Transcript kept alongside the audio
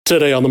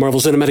Today on the Marvel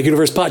Cinematic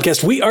Universe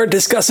podcast, we are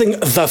discussing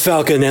The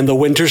Falcon and the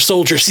Winter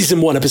Soldier, Season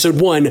 1,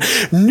 Episode 1,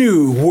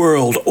 New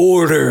World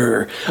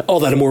Order. All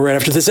that and more right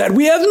after this ad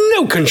we have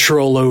no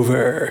control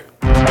over.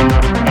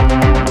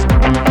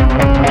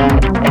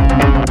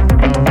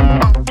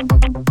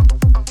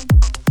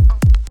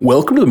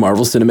 Welcome to the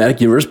Marvel Cinematic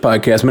Universe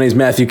podcast. My name is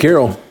Matthew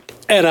Carroll.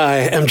 And I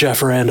am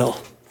Jeff Randall.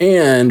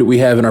 And we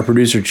have in our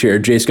producer chair,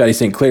 J. Scotty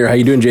St. Clair. How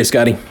you doing, J.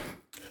 Scotty?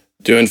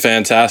 Doing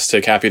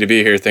fantastic. Happy to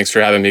be here. Thanks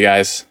for having me,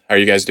 guys. How are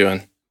you guys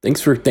doing?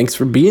 Thanks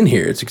for being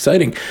here. It's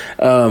exciting.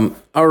 All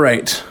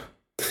right.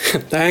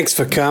 Thanks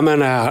for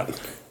coming out.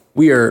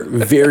 We are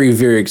very,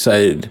 very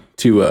excited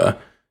to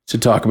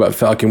talk about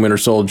Falcon Winter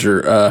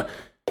Soldier.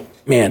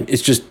 Man,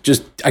 it's just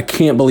I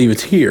can't believe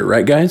it's here,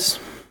 right, guys?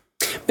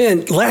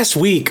 Man, last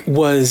week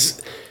was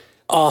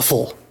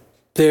awful.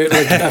 There,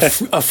 like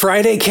a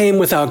Friday came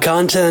without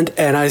content,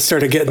 and I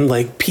started getting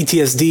like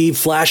PTSD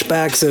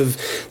flashbacks of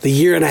the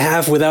year and a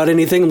half without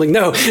anything. I'm like,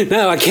 no,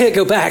 I can't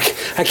go back.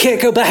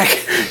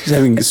 Just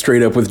having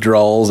straight up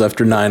withdrawals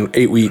after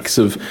 8 weeks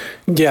of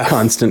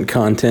constant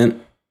content.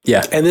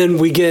 Yeah, and then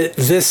we get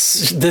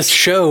this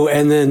show,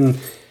 and then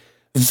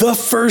the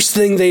first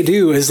thing they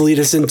do is lead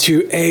us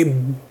into a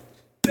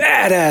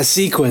badass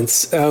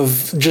sequence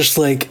of just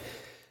like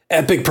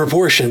epic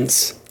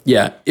proportions.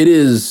 Yeah, it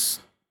is.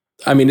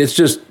 I mean, it's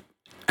just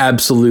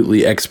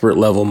absolutely expert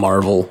level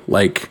Marvel.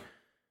 Like,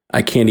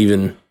 I can't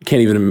even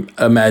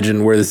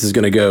imagine where this is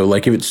going to go.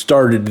 Like, if it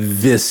started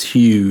this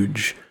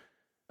huge,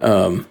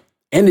 and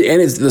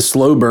it's the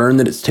slow burn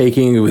that it's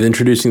taking with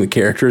introducing the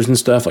characters and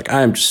stuff. Like,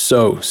 I am just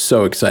so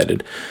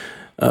excited.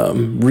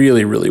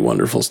 Really, really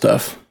wonderful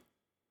stuff.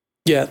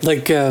 Yeah,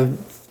 like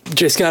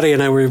Jay Scotty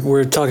and I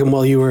were talking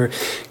while you were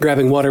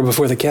grabbing water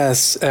before the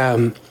cast.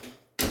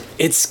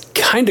 It's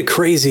kind of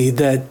crazy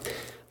that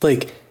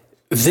like.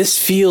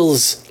 This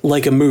feels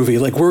like a movie,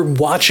 like we're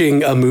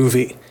watching a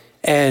movie,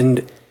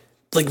 and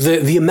like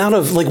the amount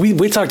of like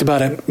we talked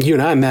about it, you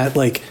and I, Matt,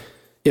 like,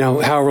 you know,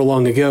 however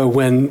long ago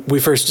when we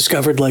first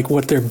discovered like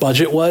what their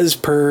budget was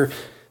per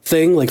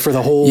thing, like for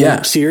the whole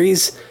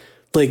series.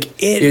 Like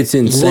it's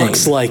insane.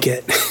 Looks like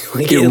it.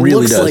 Like it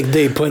really looks like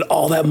they put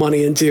all that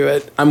money into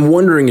it. I'm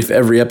wondering if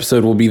every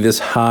episode will be this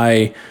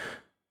high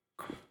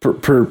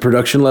per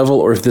production level,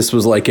 or if this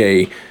was like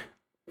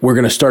we're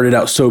going to start it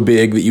out so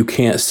big that you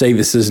can't say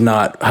this is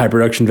not high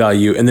production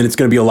value, and then it's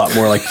going to be a lot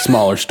more like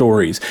smaller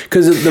stories.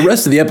 Because the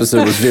rest of the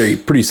episode was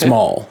pretty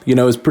small. You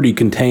know, it's pretty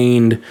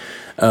contained.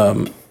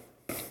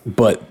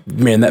 But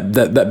man,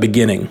 that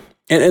beginning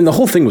and the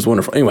whole thing was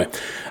wonderful. Anyway,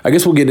 I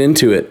guess we'll get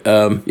into it.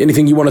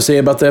 Anything you want to say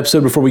about the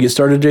episode before we get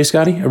started, Jay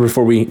Scotty, or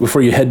before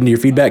you head into your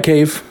feedback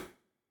cave?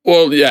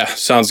 Well, yeah,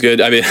 sounds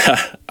good. I mean,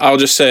 I'll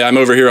just say I'm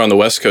over here on the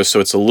West Coast, so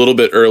it's a little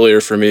bit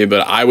earlier for me.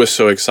 But I was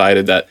so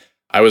excited that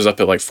I was up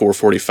at like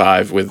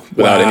 4:45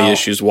 without any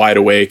issues, wide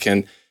awake,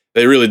 and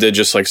they really did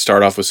just like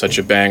start off with such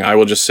a bang. I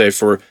will just say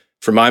for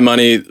my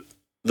money,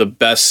 the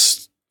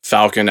best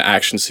Falcon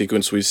action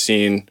sequence we've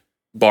seen,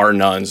 bar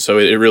none. So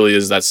it really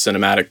is that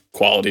cinematic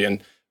quality,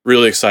 and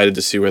really excited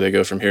to see where they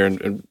go from here,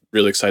 and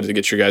really excited to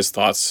get your guys'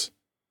 thoughts.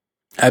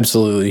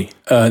 Absolutely.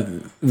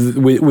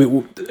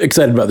 We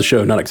excited about the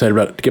show, not excited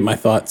about it to get my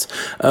thoughts.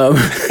 You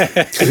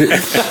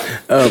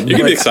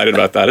can be excited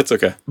about that. It's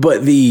okay.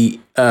 But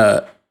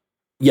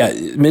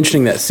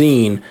mentioning that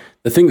scene,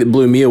 the thing that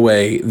blew me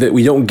away that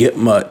we don't get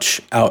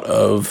much out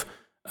of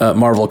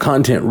Marvel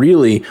content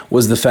really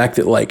was the fact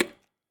that like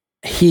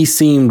he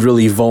seemed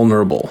really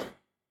vulnerable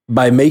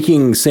by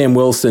making Sam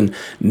Wilson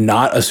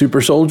not a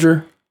super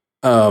soldier.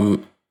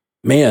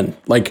 Man,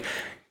 like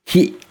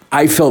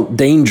I felt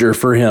danger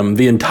for him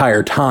the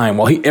entire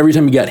time. Every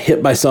time he got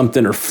hit by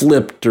something or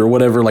flipped or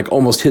whatever, like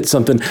almost hit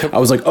something, I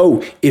was like,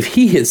 oh, if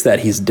he hits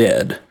that, he's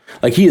dead.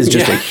 Like he is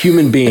just a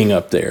human being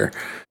up there.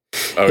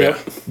 Oh yeah.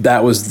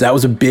 That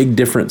was a big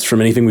difference from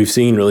anything we've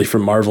seen really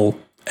from Marvel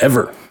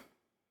ever.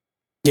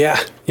 Yeah.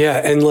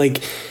 And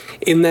like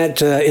in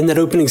that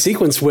opening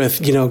sequence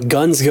with, you know,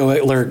 guns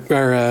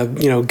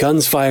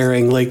guns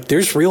firing, like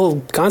there's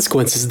real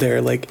consequences there.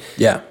 Like,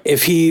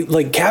 if he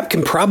like Cap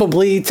can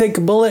probably take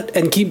a bullet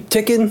and keep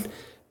ticking,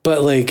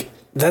 but like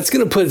that's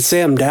going to put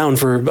Sam down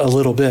for a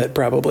little bit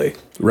probably.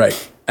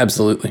 Right.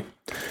 Absolutely.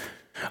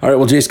 All right,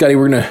 well, Jay Scotty,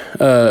 we're going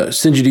to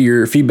send you to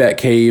your feedback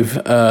cave,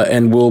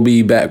 and we'll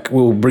be back.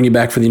 We'll bring you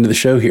back for the end of the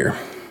show here.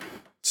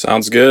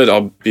 Sounds good.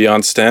 I'll be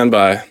on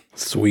standby.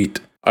 Sweet.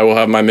 I will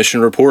have my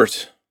mission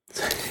report.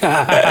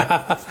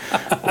 Love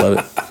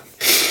it.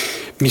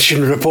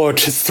 Mission report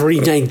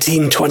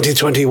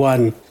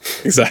 3/19/2021.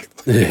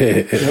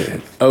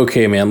 Exactly.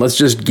 Okay, man, let's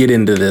just get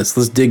into this.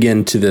 Let's dig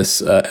into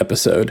this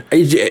episode.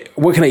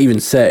 What can I even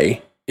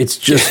say? It's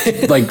just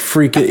like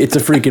it's a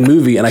freaking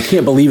movie, and I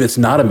can't believe it's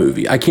not a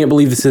movie. I can't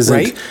believe this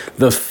isn't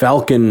the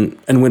Falcon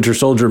and Winter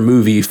Soldier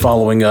movie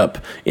following up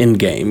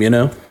Endgame, you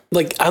know?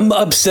 Like, I'm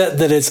upset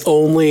that it's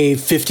only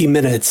 50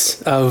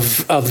 minutes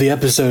of the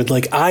episode.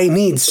 Like, I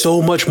need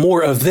so much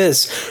more of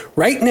this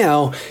right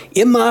now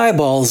in my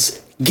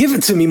eyeballs. Give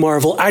it to me,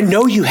 Marvel. I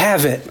know you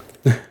have it.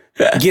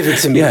 Give it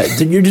to me. Yeah,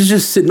 you're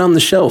just sitting on the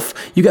shelf.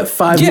 You got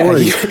 5 more.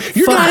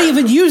 You're not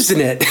even using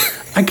it.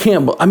 I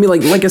can't. I mean,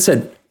 like I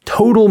said,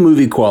 total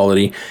movie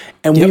quality,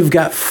 and we've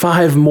got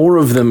 5 more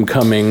of them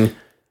coming.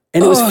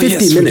 And it was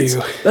 50 minutes.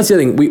 That's the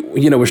other thing.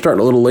 We're starting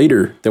a little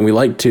later than we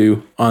like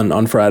to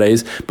on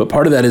Fridays. But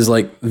part of that is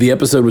like the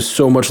episode was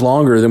so much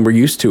longer than we're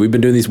used to. We've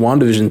been doing these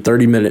WandaVision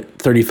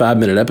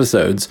 35-minute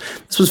episodes.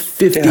 This was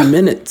 50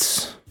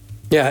 minutes.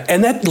 Yeah,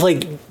 and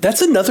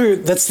that's another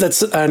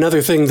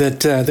thing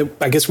that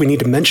I guess we need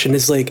to mention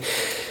is like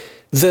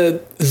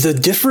the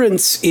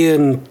difference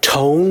in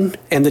tone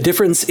and the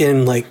difference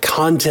in like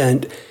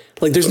content.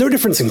 Like there's no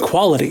difference in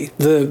quality.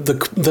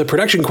 The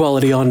production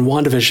quality on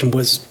WandaVision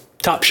was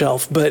top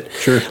shelf, but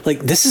sure.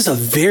 Like this is a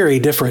very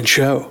different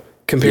show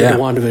compared to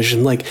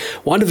WandaVision. Like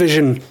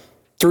WandaVision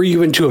threw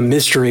you into a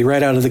mystery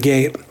right out of the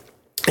gate,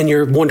 and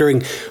you're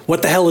wondering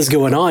what the hell is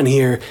going on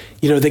here.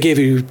 They gave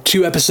you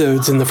 2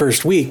 episodes in the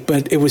first week,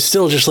 but it was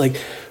still just like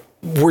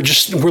we're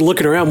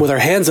looking around with our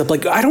hands up,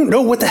 like I don't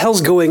know what the hell's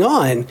going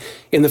on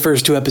in the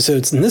first 2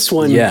 episodes. And this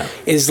one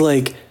is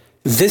like,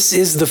 this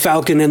is the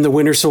Falcon and the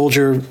Winter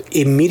Soldier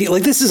immediately.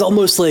 Like this is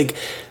almost like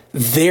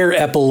their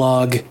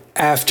epilogue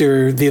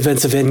after the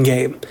events of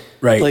Endgame.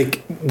 Right.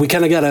 Like we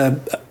kind of got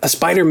a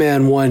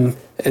Spider-Man one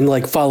and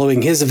like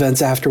following his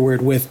events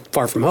afterward with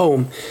Far From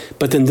Home.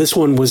 But then this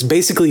one was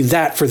basically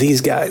that for these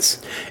guys.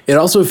 It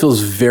also feels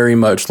very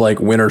much like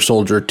Winter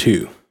Soldier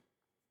 2.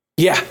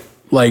 Yeah.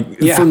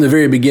 From the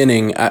very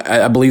beginning,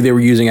 I believe they were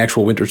using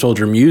actual Winter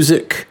Soldier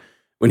music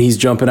when he's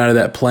jumping out of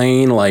that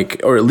plane,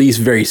 or at least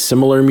very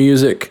similar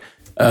music.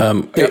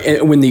 And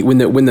when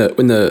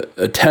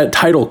the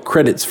title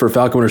credits for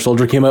Falcon Winter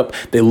Soldier came up,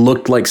 they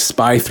looked like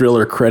spy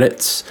thriller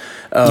credits.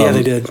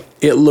 They did.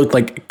 It looked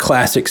like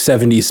classic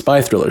 70s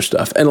spy thriller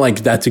stuff. And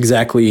like, that's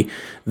exactly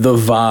the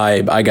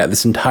vibe I got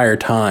this entire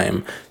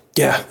time.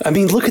 Yeah. I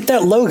mean, look at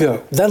that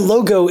logo. That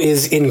logo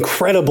is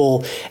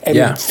incredible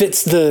and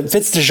fits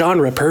the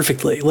genre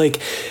perfectly. Like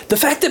the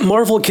fact that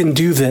Marvel can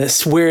do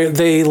this, where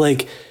they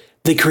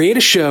create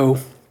a show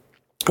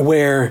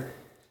where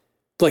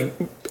like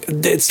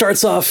it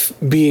starts off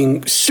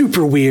being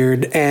super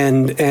weird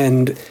and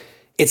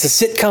it's a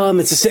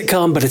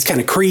sitcom, but it's kind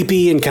of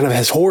creepy and kind of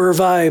has horror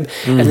vibe.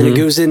 Mm-hmm. And then it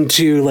goes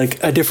into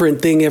like a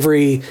different thing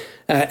every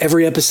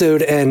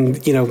episode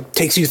and,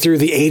 takes you through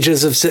the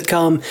ages of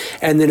sitcom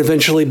and then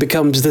eventually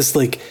becomes this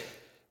like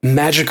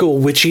magical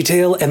witchy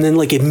tale. And then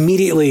like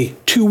immediately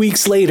 2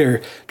 weeks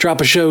later, drop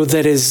a show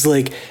that is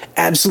like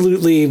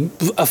absolutely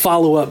a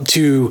follow up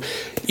to,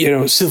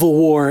 Civil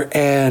War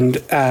and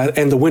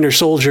the Winter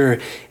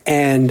Soldier.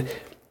 And,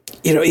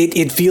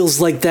 it feels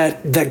like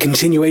that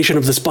continuation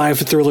of the spy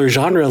thriller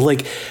genre.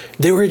 Like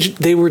they were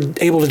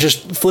able to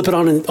just flip it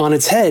on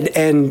its head,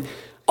 and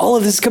all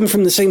of this is coming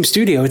from the same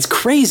studio. It's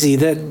crazy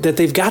that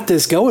they've got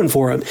this going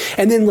for them.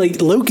 And then like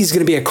Loki's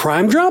going to be a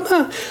crime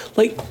drama.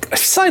 Like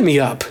sign me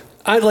up.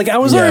 I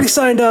was already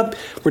signed up.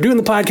 We're doing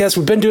the podcast.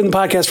 We've been doing the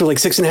podcast for like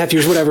 6.5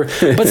 years, whatever.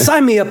 But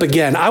sign me up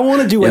again. I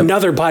want to do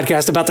another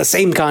podcast about the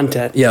same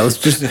content. Yeah, let's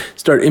just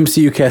start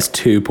MCU Cast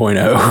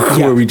 2.0,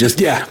 where we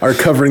just are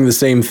covering the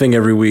same thing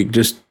every week.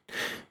 Just,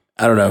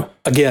 I don't know.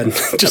 Again.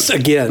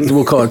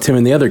 We'll call it Tim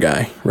and the Other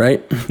Guy,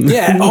 right?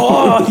 Yeah.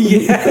 Oh,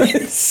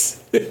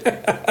 yes.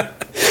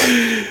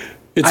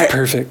 It's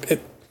perfect.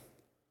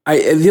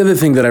 The other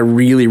thing that I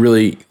really,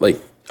 really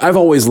like, I've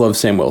always loved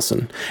Sam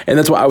Wilson, and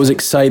that's why I was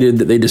excited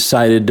that they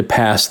decided to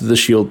pass the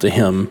shield to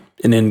him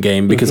in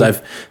Endgame, because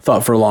I've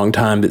thought for a long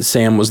time that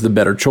Sam was the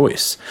better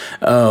choice.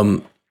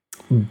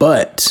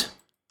 But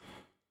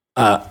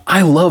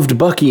I loved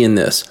Bucky in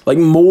this, like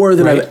more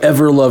than I've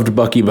ever loved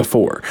Bucky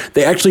before.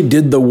 They actually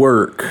did the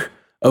work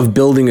of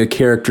building a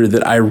character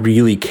that I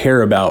really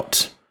care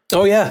about.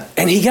 Oh, yeah.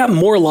 And he got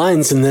more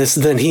lines in this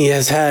than he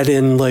has had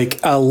in like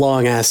a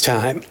long ass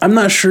time. I'm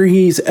not sure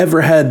he's ever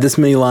had this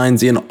many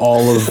lines in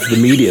all of the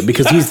media,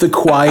 because he's the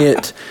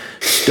quiet,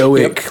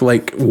 stoic,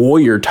 like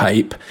warrior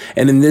type.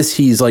 And in this,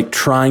 he's like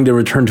trying to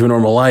return to a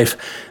normal life.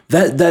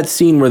 That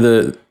scene where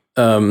the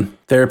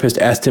therapist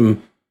asked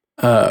him,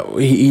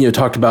 he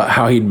talked about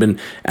how he'd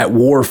been at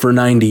war for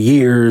 90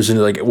 years,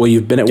 and like, well,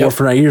 you've been at war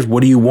for 90 years.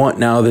 What do you want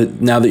now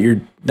that you're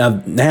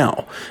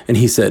now? And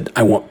he said,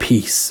 I want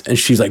peace. And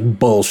she's like,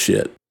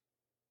 bullshit.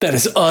 That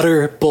is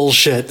utter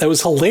bullshit. That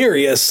was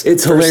hilarious.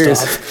 It's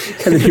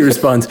hilarious. And then he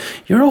responds,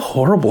 you're a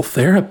horrible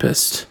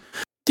therapist.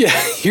 Yeah,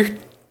 you're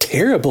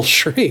terrible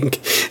shrink.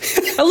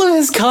 I love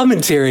his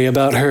commentary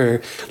about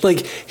her. Like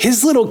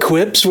his little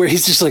quips where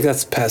he's just like,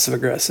 that's passive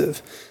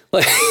aggressive.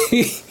 Like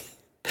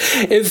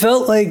It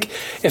felt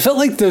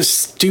like those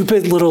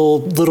stupid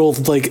little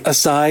like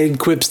aside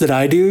quips that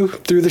I do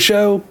through the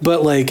show,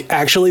 but like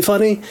actually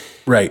funny.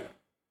 Right.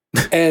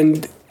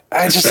 And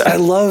I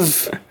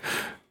love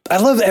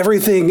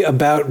everything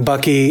about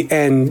Bucky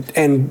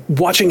and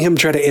watching him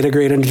try to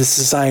integrate into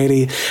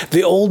society.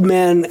 The old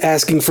man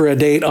asking for a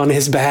date on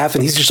his behalf,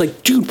 and he's just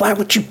like, dude, why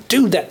would you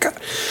do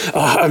that?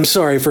 I'm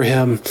sorry for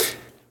him.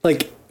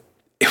 Like,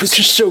 it was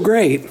just so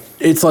great.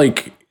 It's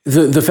like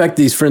the fact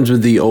that he's friends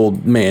with the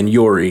old man,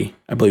 Yori,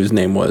 I believe his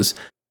name was.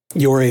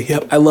 Yori.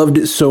 Yep. I loved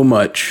it so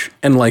much,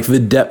 and like the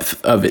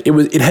depth of it.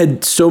 It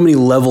had so many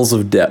levels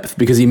of depth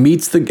because he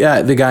meets the guy,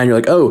 and you're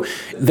like, oh,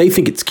 they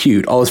think it's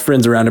cute. All his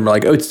friends around him are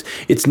like, oh,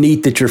 it's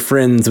neat that you're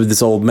friends with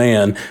this old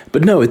man,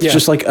 but no, it's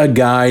just like a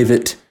guy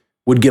that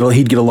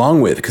he'd get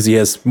along with because he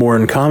has more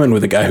in common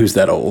with a guy who's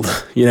that old,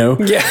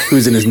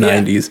 who's in his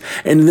 90s,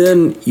 and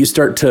then you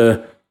start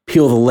to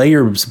peel the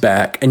layers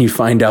back, and you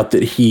find out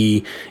that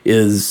he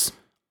is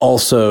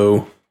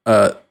also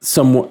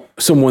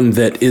someone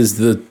that is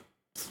the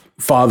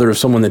father of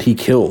someone that he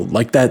killed.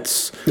 Like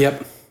that's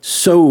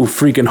so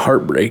freaking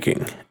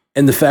heartbreaking.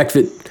 And the fact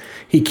that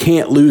he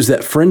can't lose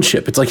that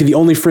friendship. It's like the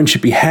only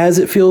friendship he has,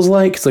 it feels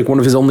like. It's like one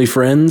of his only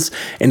friends,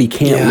 and he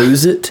can't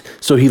lose it.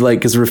 So he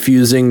like is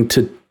refusing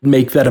to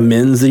make that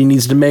amends that he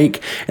needs to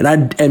make. And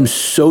I am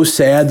so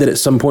sad that at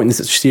some point in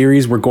this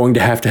series, we're going to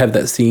have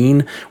that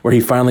scene where he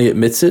finally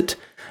admits it.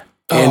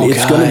 And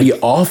it's going to be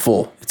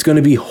awful. It's going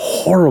to be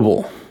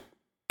horrible.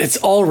 It's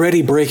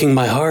already breaking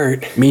my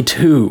heart. Me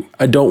too.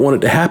 I don't want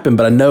it to happen,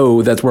 but I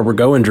know that's where we're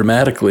going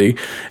dramatically.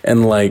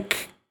 And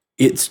like,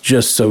 it's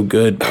just so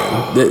good.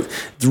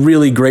 It's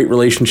really great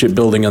relationship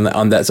building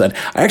on that side.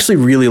 I actually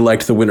really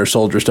liked the Winter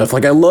Soldier stuff.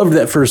 Like I loved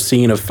that first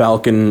scene of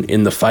Falcon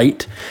in the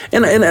fight,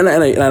 and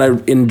I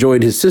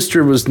enjoyed his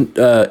sister was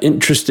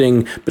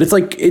interesting, but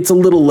it's a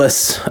little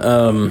less.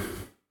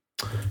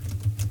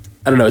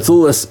 I don't know. It's a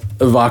little less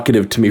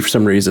evocative to me for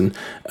some reason.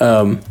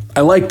 I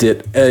liked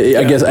it.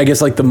 I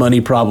guess like the money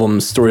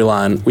problems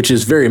storyline, which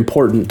is very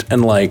important,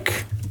 and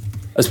like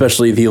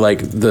especially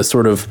the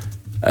sort of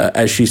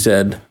as she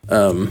said,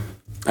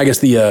 I guess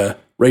the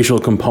racial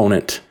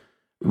component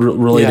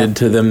related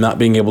to them not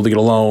being able to get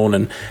a loan,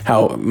 and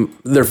how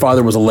their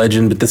father was a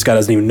legend, but this guy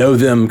doesn't even know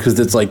them because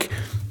it's like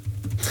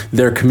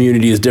their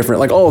community is different.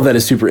 Like all of that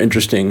is super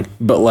interesting,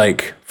 but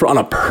like on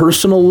a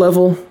personal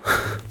level,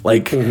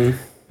 like. Mm-hmm.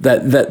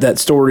 That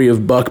story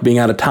of Buck being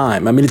out of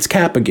time. I mean, it's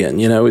Cap again,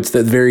 it's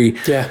that very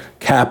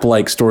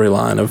Cap-like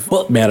storyline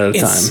of man out of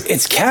time.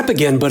 It's Cap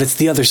again, but it's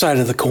the other side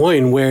of the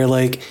coin where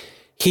like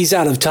he's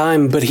out of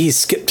time, but he's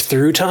skipped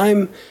through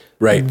time.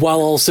 Right. While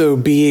also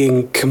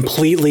being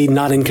completely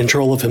not in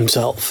control of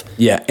himself.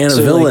 Yeah. And a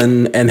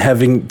villain and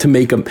having to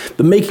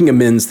the making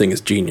amends thing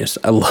is genius.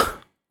 I love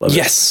it.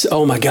 Yes.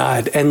 Oh my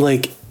God. And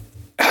like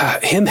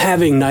him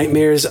having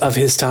nightmares of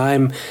his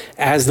time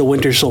as the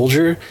Winter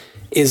Soldier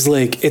is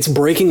like, it's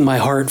breaking my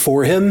heart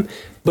for him,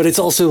 but it's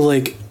also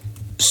like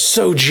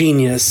so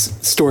genius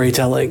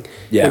storytelling.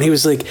 Yeah. When he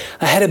was like,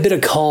 I had a bit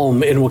of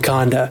calm in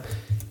Wakanda,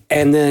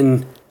 and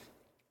then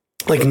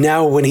like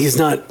now when he's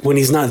not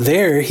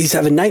there, he's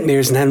having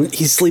nightmares and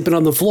he's sleeping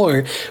on the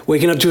floor,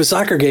 waking up to a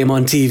soccer game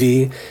on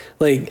TV.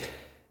 Like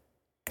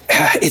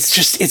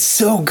it's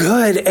so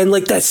good. And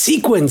like that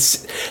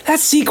sequence,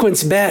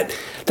 Matt,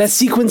 that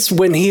sequence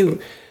when he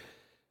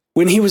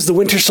was the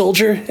Winter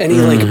Soldier and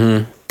he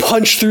like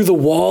punched through the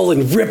wall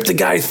and ripped the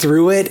guy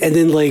through it, and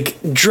then like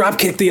drop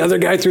kicked the other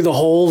guy through the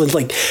hole and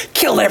like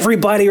kill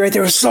everybody right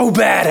there. It was so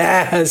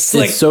badass.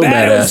 Like so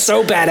badass. It was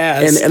so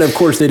badass. And of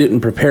course they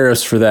didn't prepare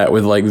us for that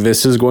with like,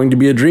 this is going to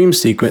be a dream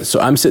sequence. So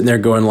I'm sitting there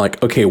going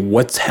like, okay,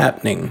 what's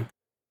happening?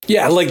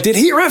 Yeah, like, did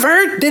he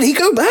revert? Did he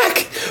go back?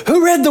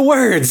 Who read the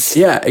words?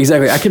 Yeah,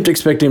 exactly. I kept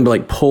expecting him to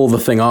like pull the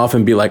thing off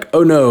and be like,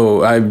 oh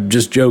no, I'm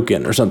just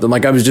joking or something.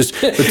 Like I was just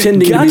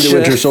pretending to be the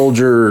Winter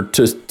Soldier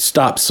to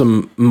stop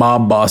some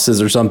mob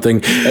bosses or something.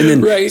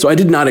 And then, so I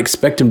did not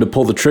expect him to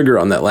pull the trigger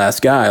on that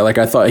last guy. Like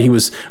I thought he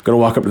was going to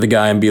walk up to the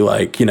guy and be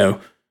like,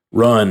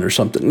 run or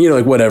something,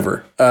 like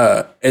whatever.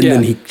 And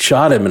then he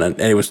shot him and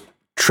it was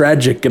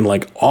tragic and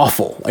like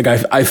awful. Like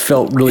I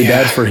felt really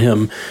bad for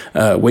him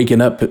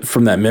waking up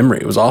from that memory.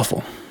 It was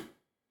awful.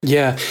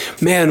 Yeah,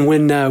 man.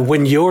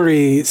 When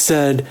Yori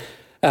said,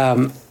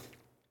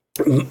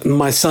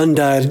 "My son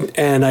died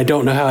and I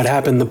don't know how it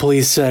happened," the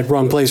police said,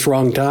 "Wrong place,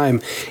 wrong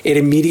time." It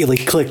immediately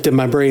clicked in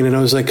my brain, and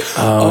I was like,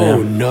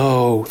 "Oh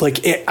no!" Like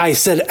I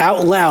said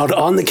out loud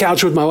on the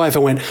couch with my wife. I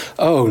went,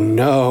 "Oh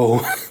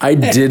no!" I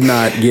did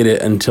not get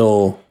it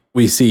until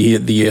we see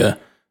the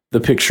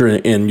picture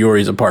in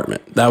Yori's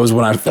apartment. That was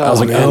when I was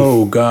like, man.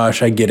 Oh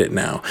gosh, I get it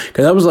now.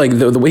 Because I was like,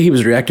 the way he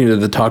was reacting to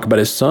the talk about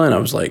his son, I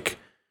was like,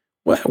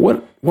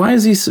 what? Why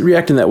is he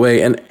reacting that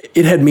way? And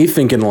it had me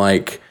thinking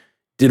like,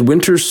 did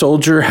Winter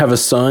Soldier have a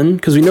son?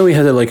 Because we know he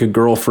had like a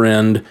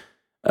girlfriend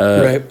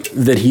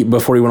that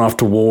before he went off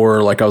to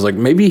war. Like I was like,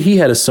 maybe he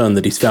had a son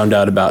that he's found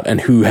out about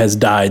and who has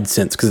died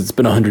since, because it's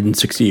been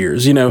 106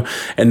 years,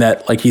 and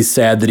that like he's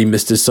sad that he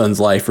missed his son's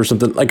life or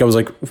something. Like I was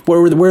like,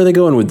 where are they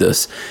going with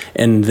this?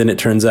 And then it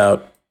turns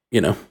out,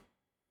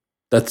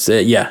 that's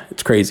it. Yeah,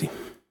 it's crazy.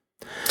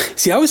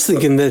 See, I was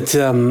thinking that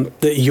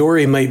that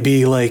Yori might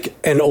be like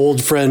an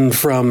old friend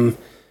from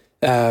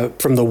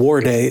the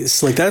war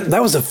days. Like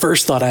that was the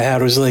first thought I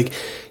had, was like,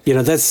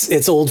 that's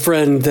its old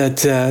friend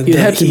that he'd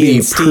have to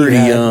be pretty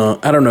young.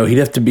 I don't know. He'd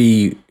have to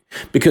be,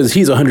 because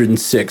he's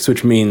 106,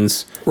 which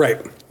means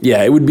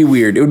yeah, it would be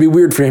weird. It would be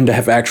weird for him to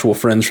have actual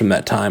friends from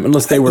that time,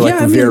 unless they were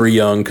very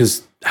young.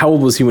 Because how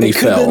old was he when he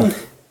fell?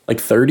 Like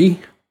 30,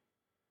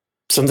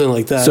 something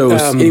like that. So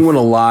anyone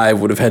alive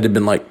would have had to have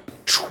been like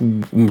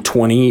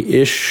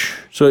 20-ish.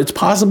 So it's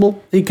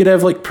possible he could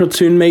have like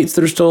platoon mates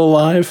that are still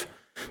alive,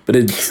 but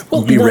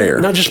it'd be rare.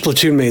 Not just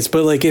platoon mates,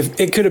 but like if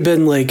it could have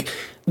been like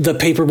the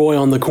paper boy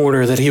on the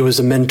corner that he was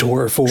a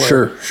mentor for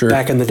sure.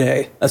 back in the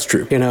day. That's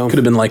true. You know, could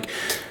have been like,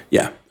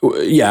 yeah.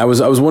 I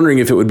was wondering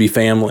if it would be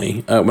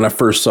family when I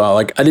first saw.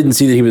 Like, I didn't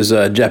see that he was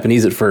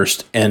Japanese at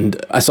first,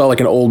 and I saw like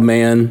an old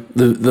man,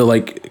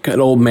 an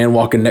old man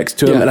walking next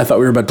to him, and I thought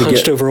we were about to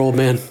hunched over old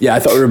man. Yeah, I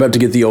thought we were about to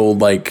get the old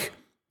like,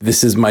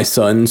 this is my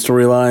son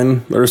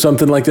storyline or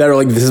something like that, or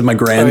like this is my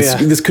grandson.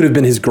 Oh, yeah. This could have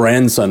been his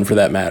grandson for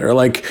that matter,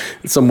 like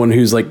someone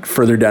who's like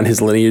further down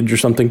his lineage or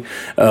something.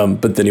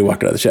 But then he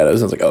walked out of the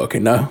shadows, and I was like, oh, okay,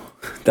 no,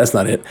 that's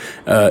not it.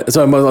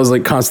 So I was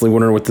like constantly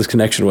wondering what this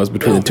connection was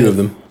between the two of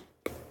them.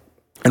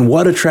 And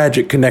what a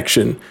tragic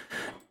connection.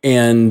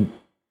 And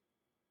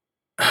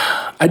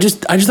I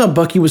just thought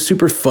Bucky was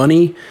super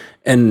funny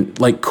and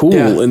like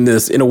cool in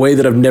this, in a way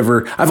that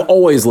I've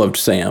always loved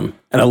Sam,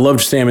 and I loved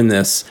Sam in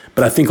this,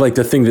 but I think like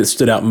the thing that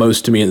stood out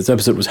most to me in this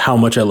episode was how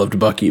much I loved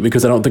Bucky,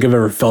 because I don't think I've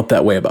ever felt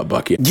that way about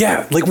Bucky.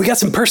 Yeah. Like we got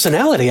some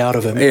personality out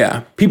of him.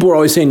 Yeah. People were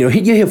always saying,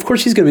 of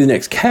course he's going to be the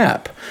next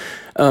Cap.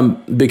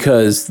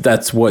 Because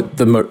that's what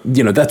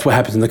that's what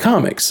happens in the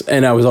comics.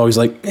 And I was always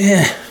like,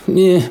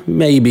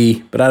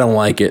 maybe, but I don't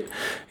like it.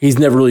 He's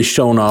never really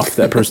shown off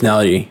that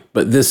personality,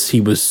 but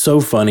he was so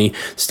funny.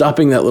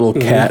 Stopping that little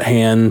cat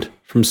hand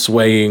from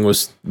swaying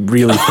was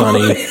really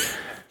funny.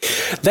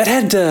 That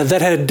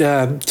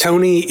had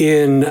Tony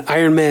in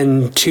Iron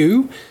Man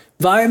 2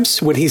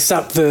 vibes when he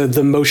stopped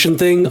the motion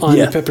thing on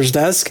Pepper's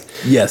desk.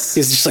 Yes.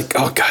 He's just like,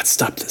 oh God,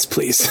 stop this,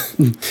 please.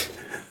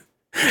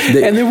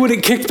 And then when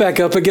it kicked back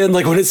up again,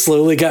 like when it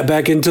slowly got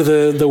back into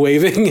the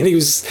waving, and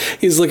he's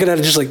looking at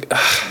it just like,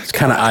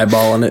 kind of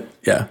eyeballing it.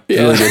 Yeah.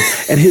 Really good.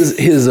 And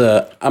his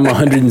I'm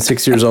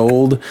 106 years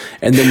old,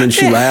 and then when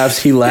she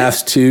laughs, he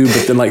laughs too,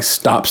 but then like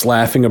stops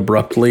laughing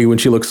abruptly when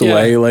she looks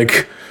away.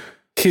 Like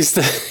he's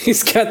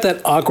got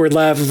that awkward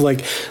laugh of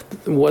like,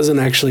 it wasn't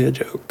actually a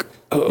joke.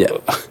 Oh.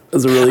 Yeah, it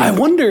was a really. I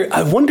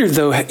wonder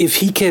though if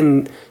he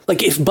can,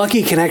 like, if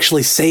Bucky can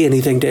actually say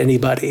anything to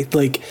anybody,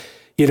 like.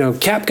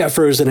 Cap got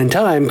frozen in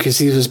time because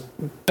he was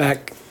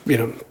back,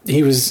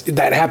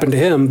 that happened to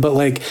him, but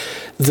like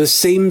the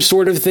same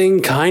sort of thing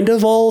kind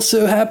of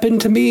also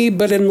happened to me,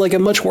 but in like a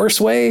much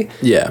worse way.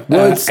 Yeah.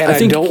 Well,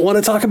 I don't want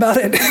to talk about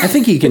it. I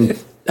think he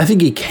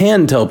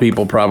can tell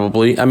people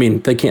probably. I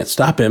mean, they can't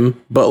stop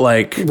him, but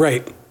like.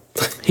 Right.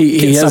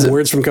 He has some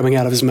words from coming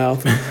out of his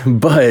mouth.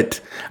 But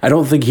I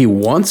don't think he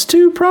wants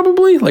to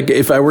probably. Like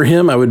if I were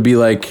him, I would be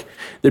like,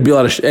 there'd be a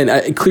lot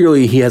of,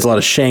 clearly he has a lot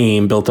of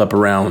shame built up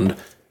around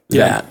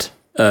that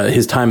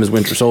his time as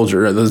Winter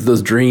Soldier,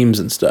 those dreams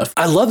and stuff.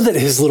 I love that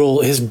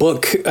his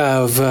book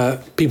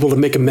of people to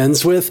make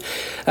amends with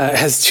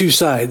has two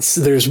sides.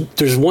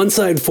 There's one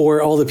side for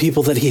all the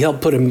people that he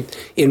helped put him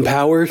in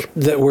power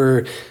that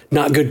were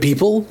not good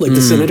people, like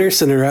the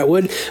Senator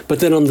Atwood.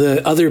 But then on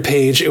the other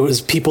page, it was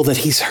people that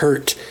he's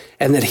hurt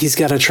and that he's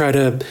got to try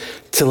to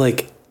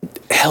like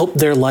help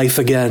their life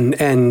again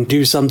and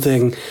do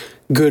something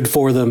good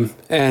for them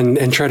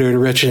and try to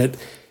enrich it,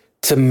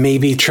 to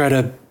maybe try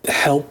to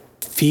help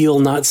feel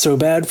not so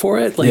bad for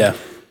it, like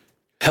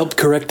help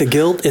correct the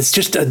guilt. It's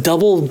just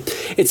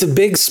it's a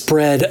big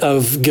spread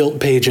of guilt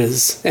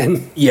pages.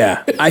 And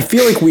I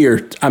feel like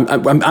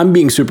I'm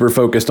being super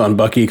focused on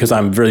Bucky because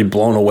I'm really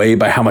blown away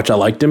by how much I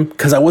liked him,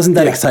 because I wasn't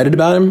that excited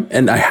about him,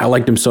 and I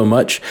liked him so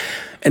much.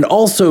 And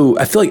also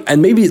I feel like,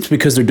 and maybe it's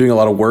because they're doing a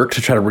lot of work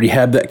to try to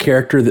rehab that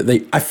character,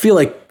 that I feel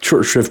like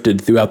short shrifted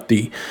throughout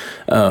the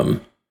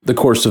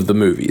course of the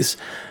movies.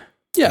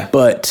 Yeah.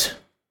 But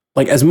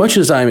like, as much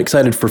as I'm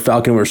excited for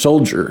Falcon Winter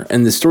Soldier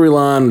and the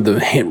storyline,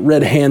 the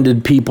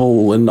red-handed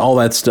people and all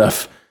that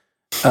stuff.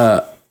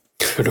 And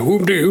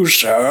whom do you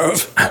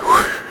serve?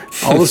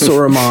 All the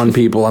Saruman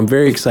people. I'm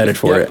very excited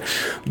for it.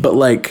 But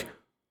like,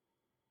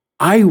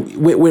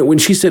 when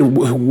she said,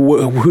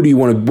 what do you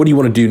want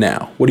to do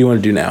now? What do you want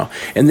to do now?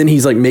 And then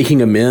he's like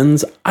making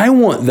amends. I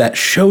want that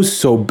show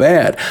so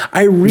bad.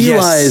 I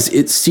realize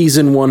it's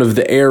season 1 of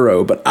The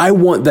Arrow, but I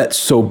want that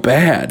so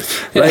bad.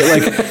 Right?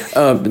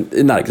 Like,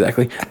 not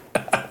exactly.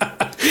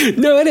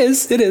 No, it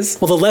is.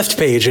 Well, the left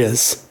page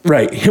is.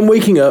 Right. Him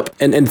waking up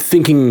and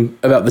thinking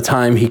about the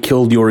time he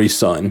killed Yori's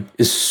son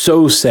is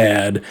so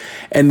sad.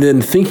 And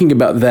then thinking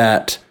about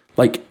that,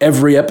 like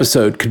every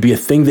episode could be a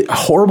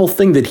horrible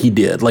thing that he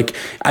did. Like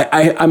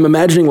I'm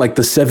imagining like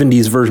the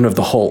 70s version of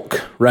the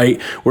Hulk,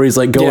 right? Where he's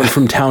like going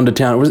from town to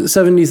town. Was it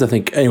 70s? I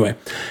think. Anyway,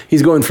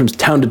 he's going from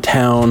town to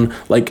town,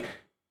 like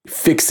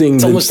fixing.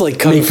 It's almost like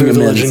Kung Fu: The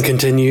Legend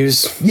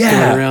Continues.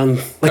 Yeah.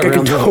 I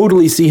could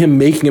totally see him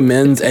making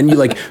amends, and you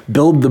like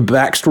build the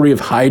backstory of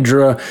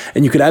Hydra,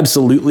 and you could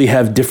absolutely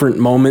have different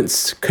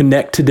moments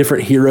connect to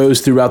different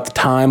heroes throughout the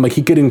time. Like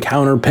he could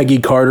encounter Peggy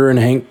Carter and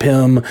Hank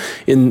Pym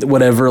in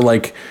whatever,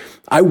 like.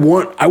 I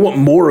want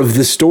more of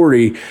this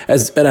story,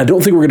 and I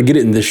don't think we're going to get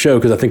it in this show,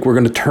 because I think we're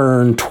going to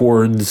turn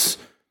towards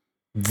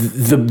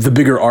the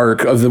bigger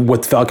arc of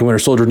what Falcon Winter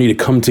Soldier need to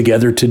come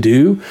together to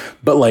do.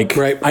 But like,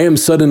 I am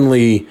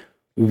suddenly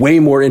way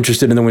more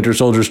interested in the Winter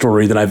Soldier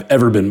story than I've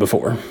ever been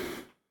before.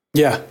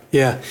 Yeah,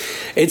 yeah.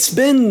 It's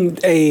been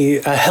a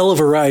hell of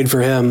a ride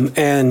for him,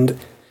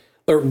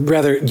 or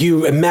rather,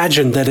 you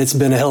imagine that it's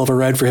been a hell of a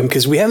ride for him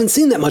because we haven't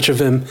seen that much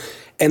of him,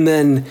 and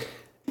then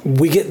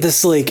we get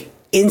this like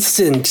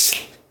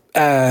instant.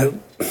 I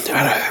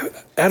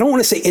don't want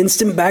to say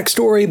instant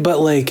backstory, but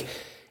like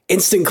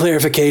instant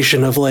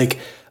clarification of like,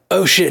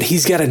 oh shit,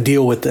 he's got to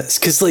deal with this.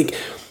 Because like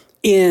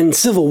in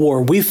Civil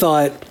War, we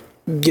thought,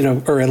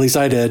 or at least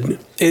I did,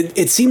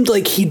 it seemed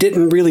like he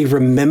didn't really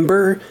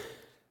remember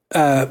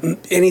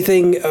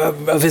anything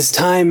of his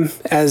time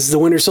as the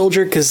Winter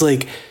Soldier. Because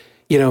like,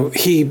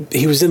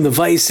 he was in the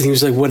Vice and he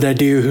was like, what did I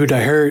do? Who'd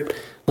I hurt?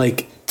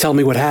 Like, tell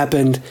me what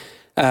happened.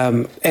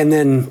 And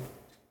then,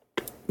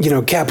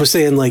 Cap was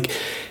saying like,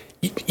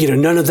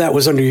 none of that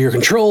was under your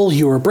control.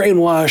 You were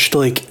brainwashed.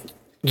 Like,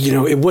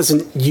 it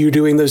wasn't you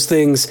doing those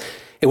things.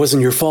 It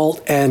wasn't your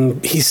fault.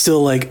 And he's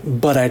still like,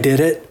 but I did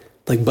it.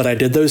 Like, but I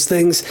did those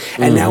things.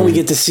 And now we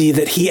get to see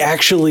that he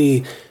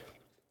actually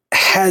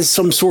has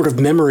some sort of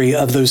memory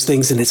of those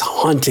things and it's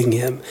haunting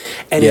him.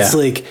 And it's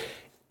like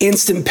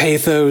instant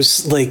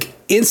pathos, like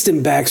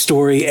instant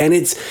backstory. And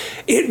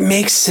it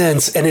makes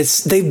sense. And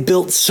they've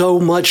built so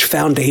much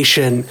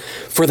foundation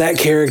for that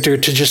character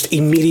to just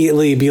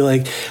immediately be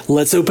like,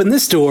 let's open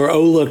this door.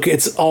 Oh, look,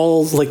 it's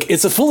all like,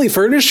 it's a fully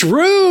furnished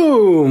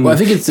room. Well, I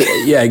think it's,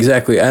 yeah,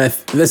 exactly. And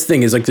this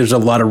thing is like, there's a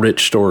lot of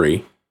rich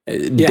story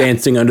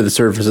dancing under the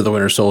surface of the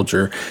Winter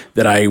Soldier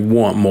that I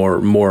want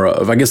more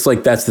of. I guess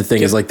like that's the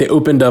thing is like they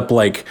opened up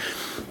like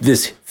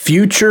this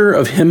future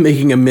of him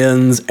making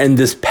amends and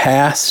this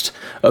past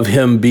of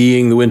him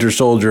being the Winter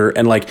Soldier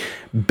and like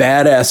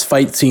badass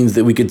fight scenes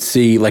that we could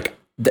see. Like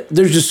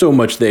there's just so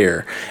much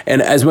there.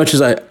 And as much as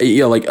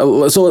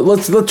so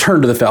let's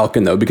turn to the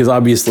Falcon though, because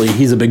obviously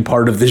he's a big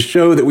part of this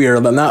show that we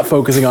are not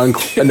focusing on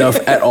enough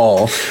at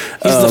all.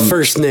 He's the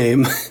first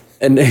name.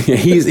 And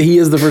he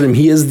is the first name.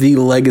 He is the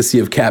legacy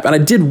of Cap. And I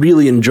did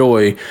really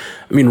enjoy,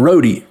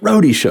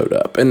 Rhodey showed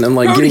up. And then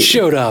like getting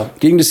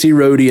to see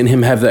Rhodey and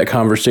him have that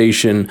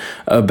conversation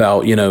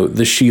about,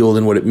 the shield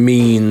and what it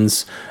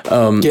means,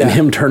 and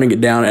him turning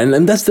it down.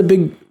 And that's the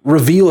big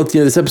reveal at the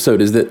end of this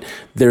episode is that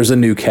there's a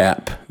new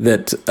Cap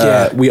that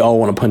we all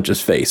want to punch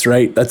his face,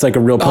 right? That's like a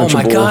real punchable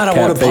Oh my God,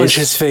 I want to punch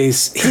his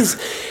face.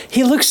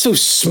 He looks so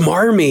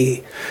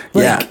smarmy.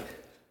 Like,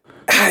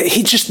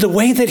 he just the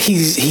way that he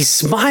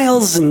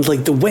smiles and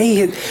like the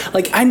way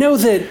I know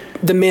that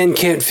the man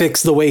can't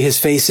fix the way his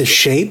face is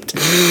shaped,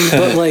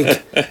 but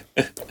like,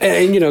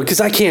 and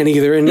because I can't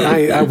either, and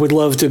I would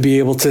love to be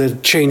able to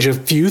change a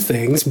few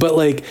things, but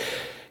like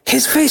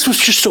his face was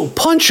just so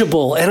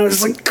punchable, and I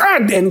was like,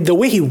 God, and the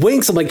way he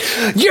winks, I'm like,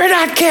 you're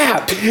not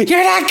Cap,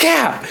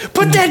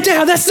 put that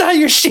down, that's not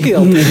your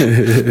shield,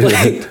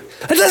 like.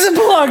 It doesn't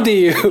belong to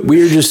you.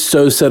 We're just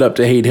so set up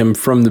to hate him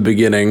from the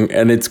beginning,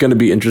 and it's going to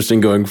be interesting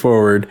going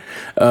forward.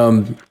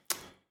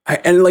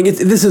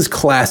 This is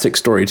classic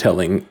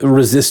storytelling.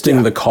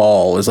 Resisting the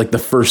call is like the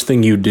first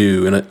thing you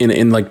do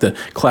in like the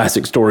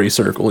classic story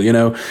circle.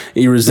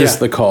 You resist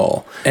the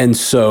call, and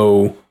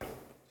so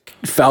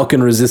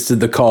Falcon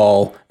resisted the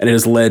call, and it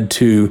has led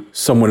to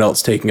someone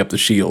else taking up the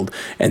shield,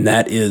 and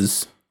that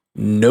is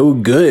no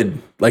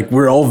good. Like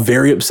we're all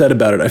very upset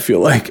about it, I feel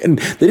like. And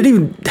they didn't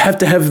even have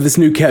to have this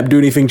new Cap do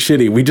anything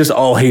shitty. We just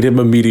all hate him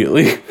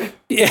immediately.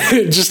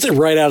 Yeah, just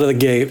right out of the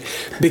gate.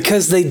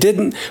 Because they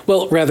didn't,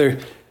 well, rather,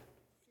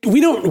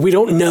 we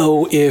don't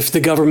know if the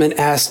government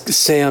asked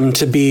Sam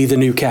to be the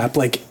new Cap.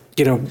 Like,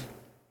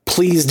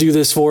 please do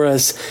this for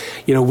us.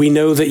 We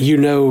know that we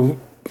know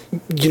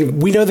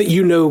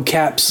that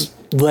Cap's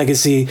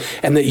legacy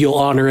and that you'll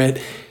honor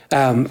it.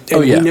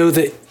 We know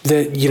that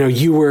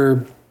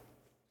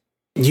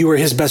you were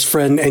his best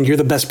friend and you're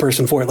the best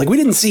person for it. Like we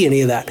didn't see any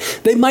of that.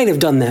 They might have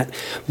done that,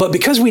 but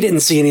because we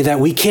didn't see any of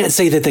that, we can't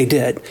say that they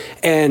did.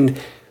 And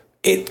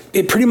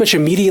it pretty much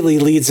immediately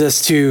leads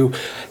us to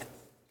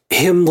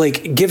him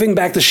like giving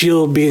back the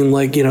shield, being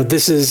like,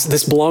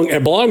 it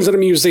belongs in a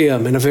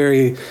museum in a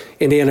very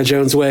Indiana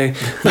Jones way.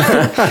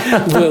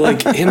 But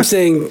like him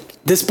saying,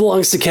 this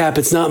belongs to Cap.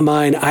 It's not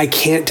mine. I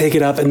can't take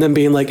it up. And then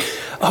being like,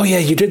 oh yeah,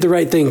 you did the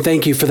right thing.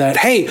 Thank you for that.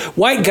 Hey,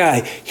 white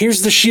guy,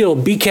 here's the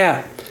shield. Be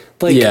Cap.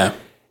 Like,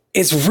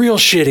 it's real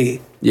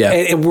shitty. Yeah,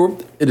 it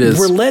is.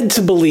 We're led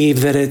to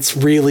believe that it's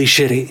really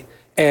shitty,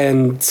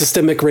 and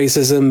systemic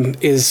racism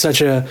is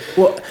such a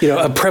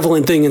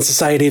prevalent thing in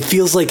society. It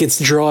feels like it's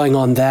drawing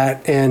on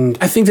that, and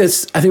I think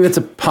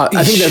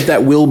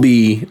that will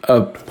be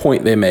a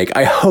point they make.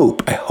 I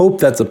hope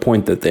that's a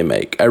point that they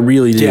make. I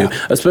really do,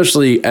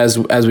 especially as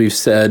we've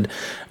said,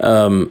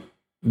 tying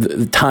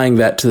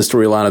that to the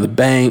storyline of the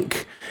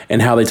bank.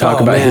 And how they talk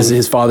about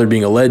his father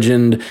being a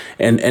legend,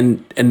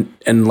 and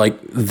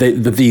like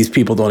these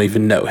people don't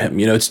even know him.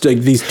 It's like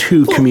these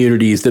two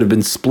communities that have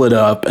been split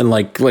up, and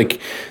like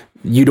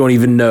you don't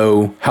even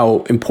know how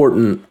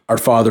important our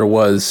father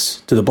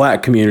was to the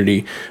black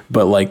community,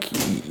 but like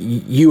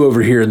you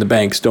over here in the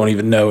banks don't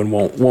even know and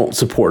won't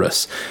support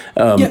us.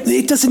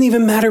 It doesn't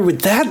even matter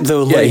with that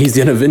though. Yeah, he's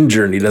an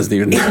Avenger and he doesn't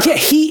even know. Yeah,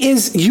 he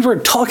is. You are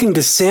talking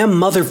to Sam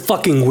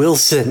motherfucking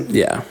Wilson.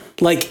 Yeah,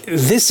 like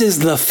this is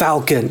the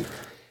Falcon.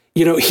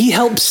 he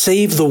helped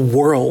save the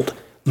world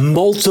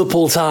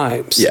multiple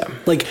times. Yeah.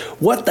 Like,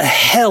 what the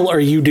hell are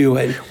you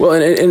doing? Well,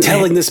 and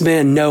telling this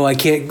man, no, I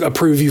can't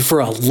approve you for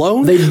a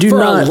loan? They do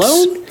not. A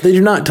loan? They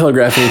do not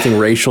telegraph anything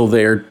racial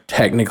there,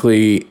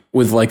 technically,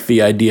 with like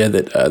the idea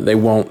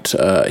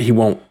that he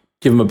won't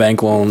give him a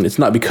bank loan. It's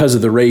not because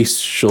of the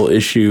racial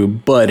issue,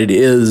 but it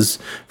is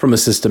from a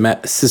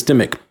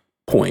systemic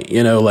point.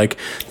 Like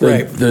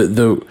right.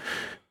 They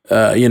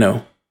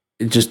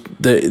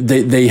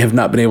have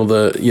not been able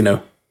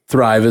to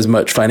thrive as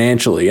much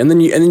financially, and then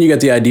you got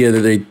the idea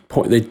that they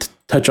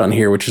touch on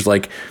here, which is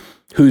like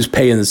who's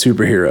paying the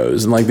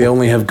superheroes, and like they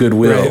only have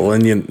goodwill,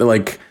 right.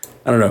 And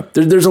I don't know.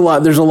 There's a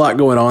lot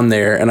going on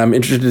there, and I'm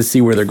interested to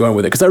see where they're going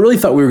with it, because I really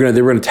thought they were going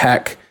to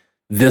attack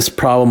this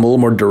problem a little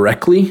more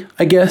directly,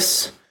 I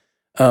guess,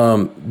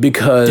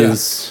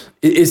 because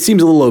it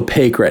seems a little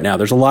opaque right now.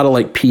 There's a lot of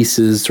like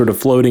pieces sort of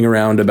floating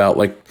around about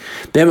like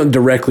they haven't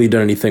directly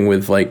done anything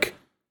with like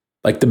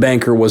the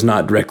banker was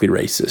not directly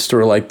racist,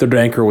 or like the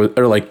banker was,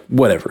 or like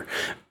whatever,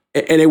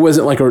 and it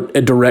wasn't like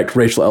a direct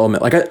racial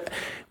element. Like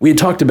we had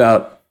talked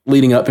about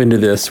leading up into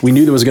this, we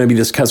knew there was going to be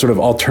this kind of sort of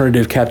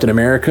alternative Captain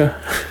America.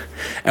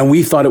 And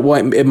we thought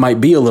it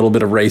might be a little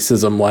bit of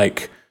racism,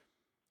 like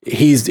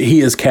he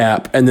is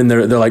Cap, and then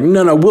they're like,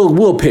 no,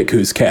 we'll pick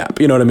who's Cap.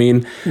 You know what I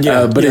mean?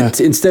 Yeah.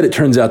 Instead, it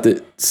turns out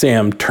that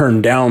Sam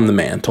turned down the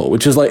mantle,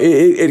 which is like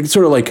it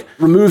sort of like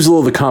removes a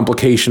little of the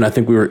complication I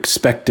think we were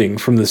expecting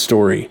from the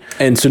story,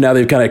 and so now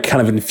they've kind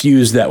of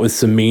infused that with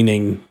some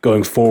meaning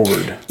going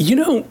forward.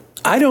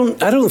 I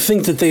don't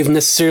think that they've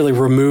necessarily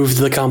removed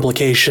the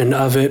complication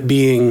of it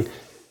being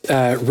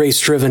race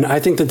driven. I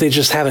think that they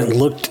just haven't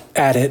looked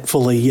at it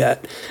fully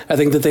yet. I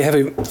think that they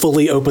haven't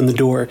fully opened the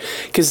door,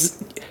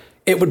 because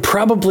it would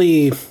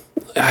probably,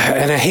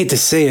 and I hate to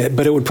say it,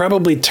 but it would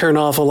probably turn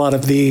off a lot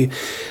of the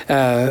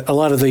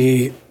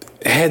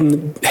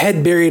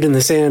head buried in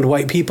the sand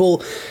white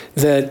people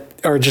that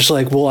are just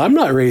like, well, I'm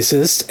not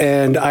racist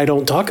and I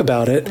don't talk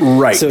about it.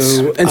 Right.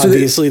 So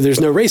obviously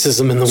there's no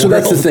racism in the world. So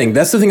that's the thing.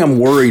 That's the thing I'm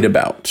worried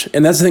about.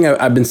 And that's the thing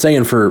I've been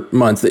saying for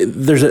months.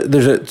 There's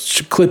a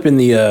clip in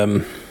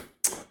the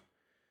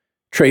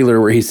trailer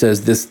where he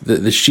says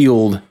the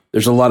shield,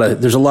 there's a lot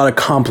of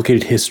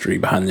complicated history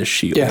behind this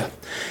shield. Yeah.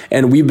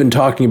 And we've been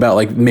talking about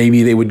like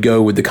maybe they would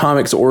go with the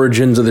comics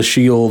origins of the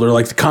shield, or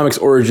like the comics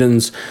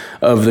origins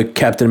of the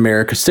Captain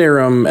America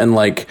serum, and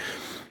like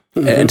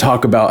and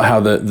talk about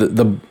how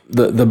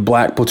the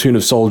black platoon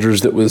of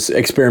soldiers that was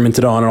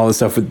experimented on and all this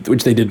stuff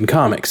which they did in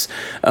comics.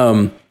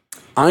 I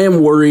am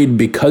worried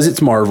because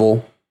it's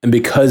Marvel and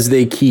because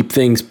they keep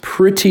things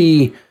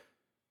pretty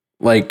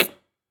like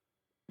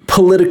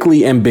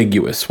politically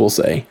ambiguous, we'll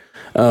say,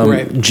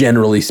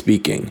 generally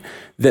speaking,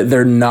 that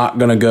they're not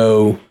going to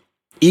go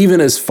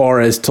even as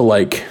far as to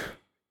like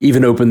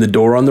even open the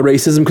door on the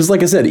racism. Because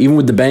like I said, even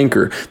with the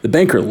banker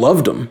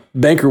loved him.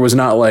 Banker was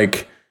not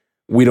like,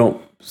 we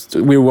won't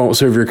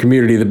serve your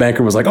community. The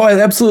banker was like, oh,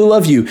 I absolutely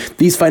love you.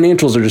 These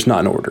financials are just not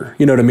in order.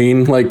 You know what I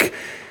mean? Like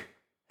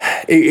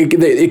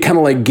it kind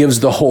of like gives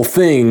the whole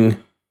thing.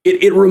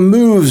 It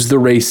removes the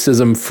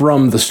racism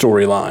from the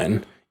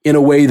storyline in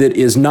a way that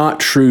is not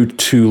true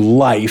to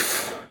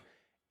life.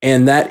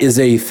 And that is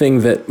a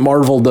thing that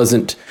Marvel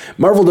doesn't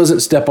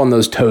step on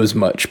those toes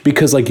much,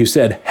 because like you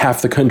said,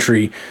 half the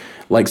country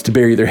likes to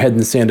bury their head in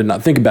the sand and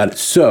not think about it.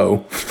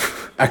 So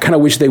I kind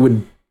of wish they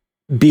would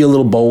be a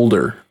little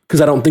bolder,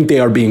 because I don't think they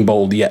are being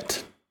bold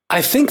yet.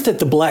 I think that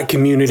the black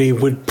community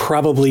would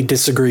probably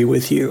disagree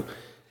with you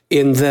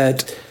in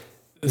that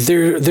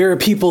there are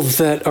people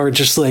that are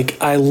just like,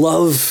 I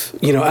love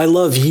you,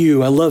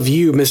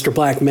 Mr.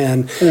 Black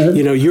Man.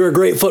 Mm-hmm. You're a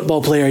great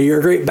football player. You're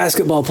a great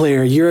basketball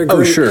player. You're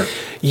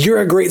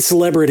a great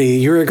celebrity.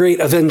 You're a great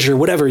Avenger,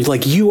 whatever.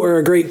 Like, you are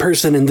a great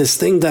person in this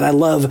thing that I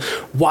love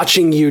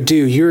watching you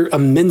do. You're a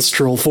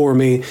minstrel for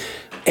me.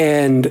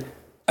 And,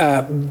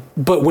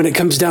 but when it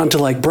comes down to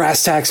like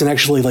brass tacks and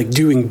actually like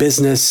doing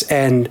business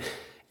and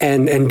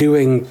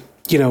doing,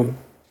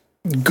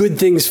 good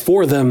things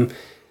for them,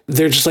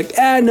 they're just like,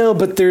 no,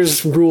 but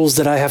there's rules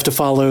that I have to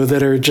follow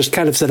that are just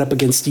kind of set up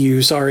against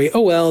you. Sorry.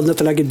 Oh, well,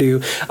 nothing I can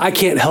do. I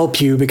can't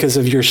help you because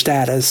of your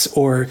status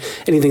or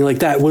anything like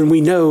that. When we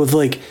know,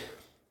 like,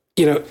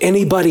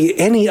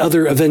 any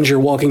other Avenger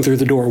walking through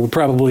the door would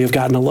probably have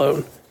gotten a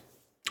loan.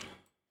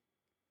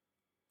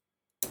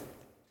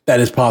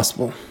 That is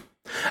possible.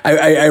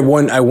 I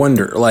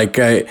wonder, like,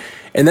 I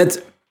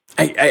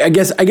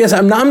guess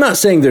I'm not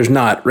saying there's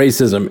not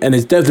racism, and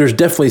there's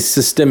definitely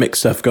systemic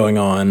stuff going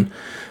on.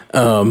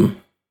 That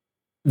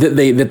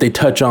they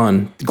touch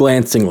on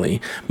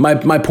glancingly.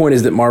 My point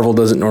is that Marvel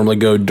doesn't normally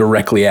go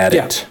directly at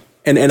it.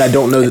 And I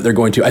don't know that they're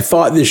going to. I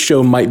thought this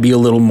show might be a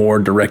little more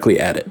directly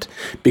at it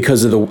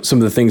because of some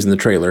of the things in the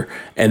trailer.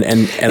 And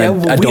I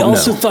don't know. We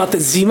also thought that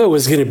Zemo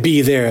was going to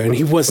be there, and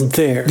he wasn't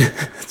there.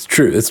 That's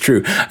true.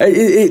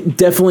 It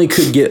definitely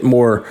could get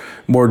more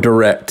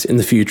direct in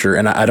the future,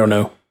 and I don't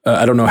know.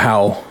 I don't know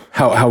how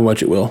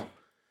much it will.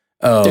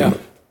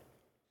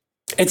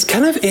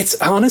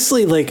 It's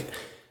honestly like,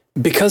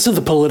 because of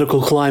the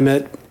political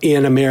climate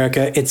in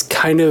America, it's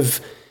kind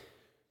of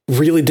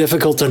really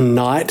difficult to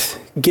not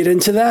get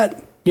into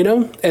that, you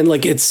know? And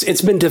like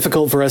it's been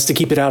difficult for us to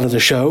keep it out of the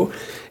show,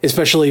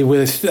 especially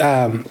with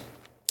out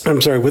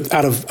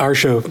of our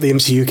show, the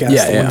MCU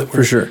cast, the one that we're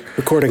for sure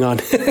recording on,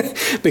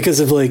 because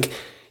of like,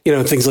 you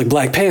know, things like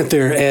Black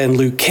Panther and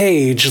Luke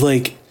Cage.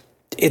 Like,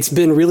 it's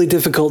been really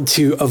difficult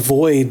to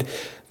avoid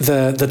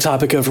the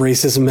topic of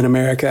racism in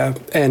America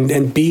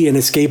and be an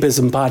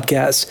escapism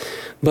podcast.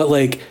 But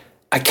like,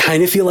 I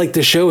kind of feel like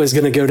the show is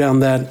going to go down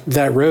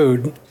that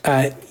road,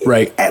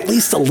 right? At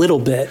least a little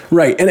bit,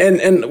 right?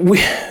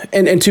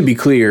 And to be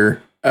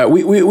clear,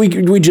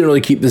 we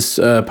generally keep this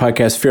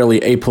podcast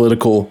fairly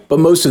apolitical, but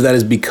most of that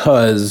is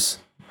because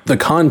the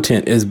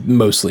content is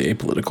mostly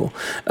apolitical.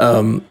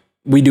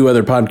 We do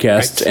other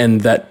podcasts, right,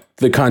 and that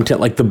the content,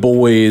 like The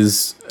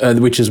Boys,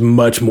 which is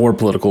much more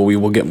political, we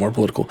will get more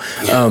political.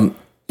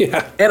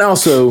 Yeah, and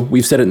also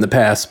we've said it in the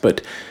past,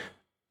 but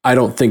I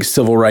don't think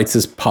civil rights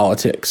is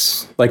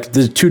politics. Like,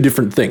 there's two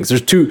different things.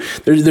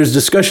 There's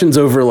discussions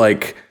over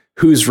like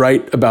who's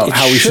right about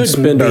how we should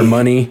spend our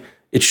money.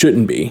 It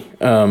shouldn't be.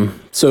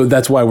 So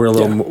that's why we're a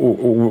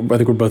little I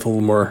think we're both a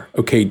little more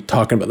okay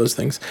talking about those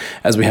things,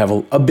 as we have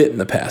a bit in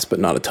the past, but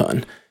not a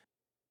ton.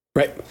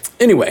 Right.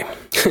 Anyway,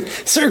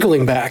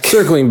 circling back.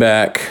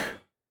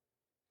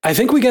 I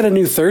think we got a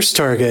new thirst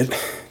target.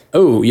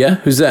 Oh, yeah?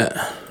 Who's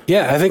that?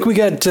 Yeah, I think we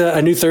got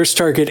a new thirst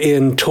target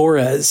in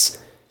Torres.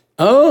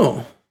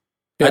 Oh.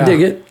 Yeah. I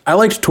dig it. I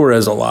liked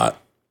Torres a lot.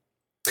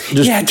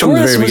 Just yeah,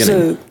 Torres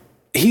was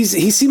he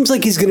seems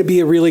like he's going to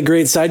be a really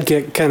great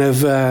sidekick, kind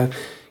of,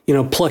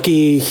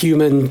 plucky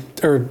human,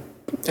 or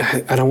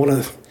I don't want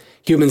to,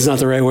 human's not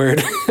the right word,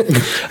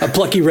 a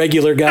plucky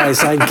regular guy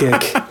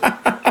sidekick.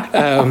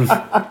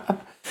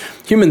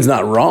 Human's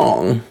not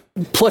wrong.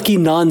 Plucky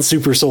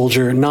non-super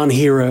soldier,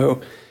 non-hero,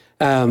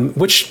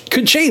 which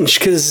could change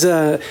because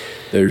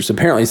there's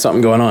apparently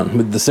something going on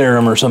with the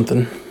serum or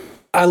something.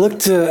 I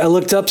looked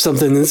up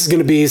something. This is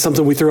going to be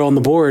something we throw on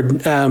the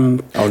board. No.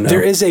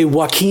 There is a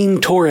Joaquin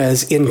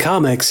Torres in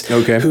comics,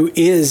 who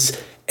is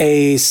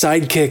a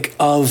sidekick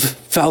of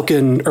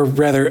Falcon, or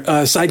rather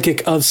a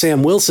sidekick of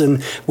Sam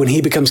Wilson when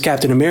he becomes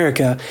Captain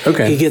America.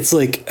 Okay. He gets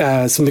like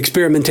some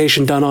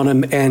experimentation done on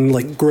him and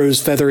like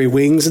grows feathery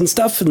wings and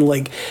stuff. And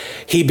like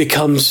he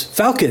becomes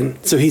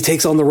Falcon. So he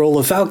takes on the role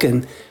of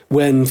Falcon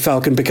when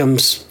Falcon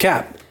becomes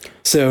Cap.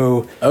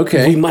 So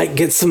we might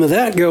get some of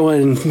that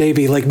going.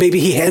 Maybe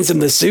he hands him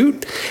the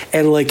suit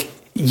and like,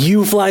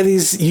 you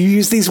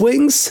use these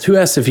wings. Who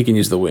asked if he can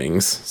use the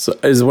wings? So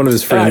is one of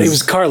his friends? It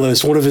was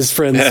Carlos, one of his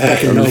friends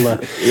back in NOLA.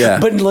 Yeah,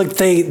 but like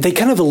they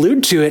kind of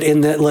allude to it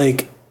in that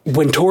like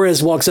when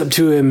Torres walks up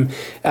to him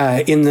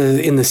in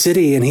the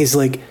city and he's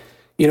like,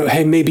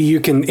 hey, maybe you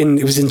can. And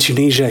it was in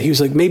Tunisia. He was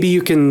like, maybe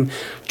you can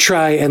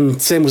try.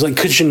 And Sam was like,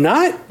 could you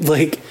not?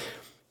 Like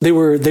they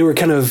were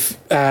kind of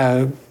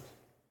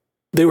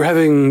they were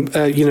having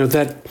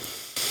that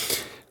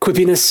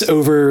quippiness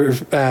over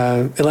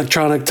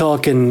electronic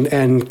talk and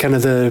kind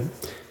of the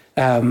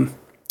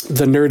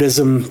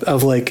nerdism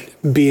of like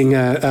being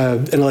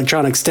an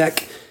electronics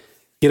tech,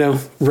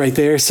 right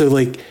there. So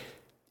like,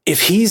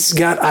 if he's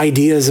got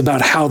ideas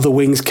about how the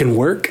wings can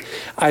work,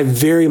 I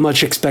very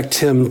much expect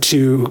him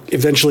to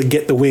eventually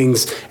get the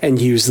wings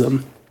and use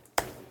them.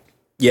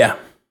 Yeah.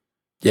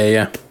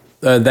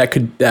 That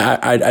could,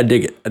 I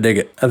dig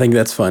it. I think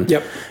that's fun.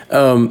 Yep.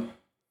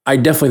 I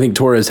definitely think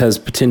Torres has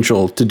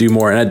potential to do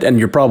more, and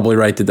you're probably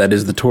right that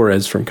is the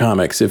Torres from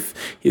comics.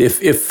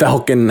 If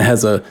Falcon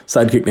has a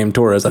sidekick named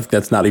Torres, I think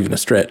that's not even a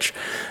stretch.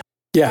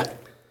 Yeah,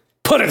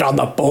 put it on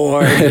the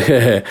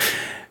board.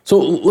 So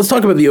let's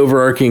talk about the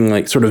overarching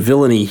like sort of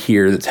villainy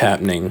here that's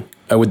happening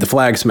with the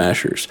Flag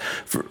Smashers.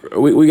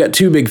 We got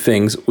two big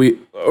things.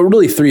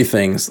 Really three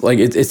things. Like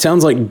it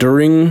sounds like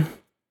during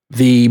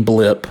the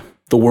blip,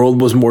 the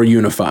world was more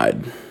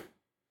unified.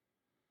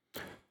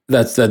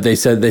 That's that they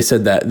said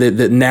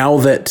that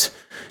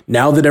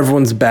now that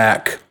everyone's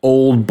back,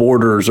 old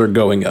borders are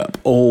going up.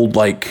 Old,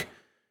 like,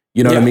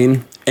 what I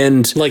mean?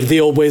 And like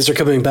the old ways are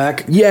coming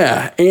back.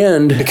 Yeah.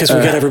 And because we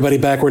got everybody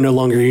back, we're no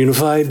longer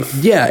unified.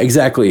 Yeah,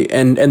 exactly.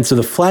 And so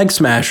the Flag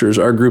Smashers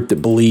are a group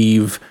that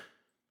believe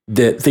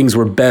that things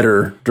were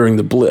better during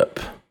the blip.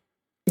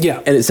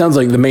 Yeah. And it sounds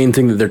like the main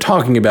thing that they're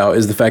talking about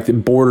is the fact that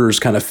borders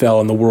kind of fell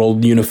and the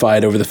world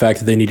unified over the fact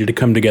that they needed to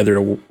come together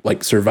to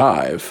like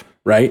survive.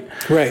 Right.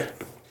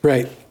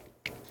 Right.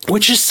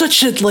 Which is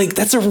such a, like,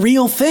 that's a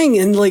real thing.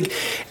 And like,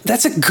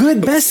 that's a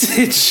good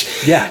message.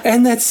 Yeah.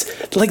 And that's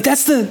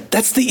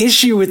the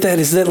issue with that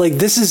is that like,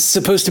 this is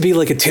supposed to be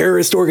like a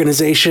terrorist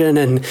organization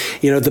and,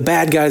 the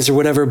bad guys or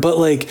whatever, but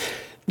like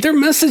their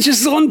message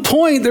is on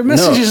point. Their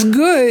message is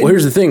good. Well,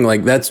 here's the thing.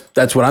 Like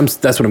that's what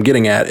I'm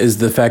getting at is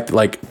the fact that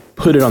like,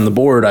 put it on the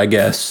board, I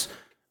guess.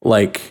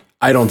 Like,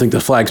 I don't think the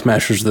Flag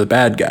Smashers are the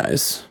bad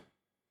guys.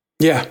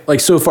 Yeah. Like,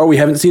 so far, we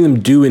haven't seen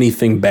them do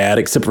anything bad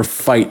except for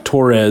fight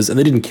Torres, and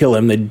they didn't kill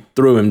him. They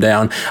threw him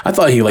down. I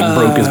thought he, like,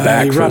 broke his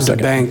back for a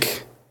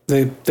second.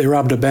 They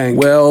robbed a bank.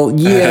 Well,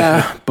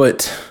 yeah,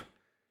 but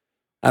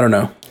I don't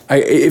know.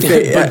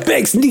 But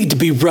banks need to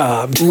be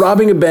robbed.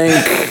 Robbing a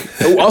bank.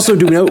 Also,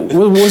 do we know,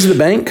 was it a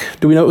bank?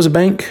 Do we know it was a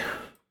bank?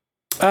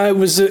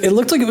 It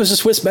looked like it was a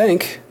Swiss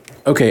bank.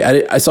 Okay,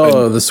 I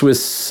saw the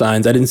Swiss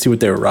signs. I didn't see what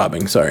they were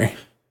robbing. Sorry.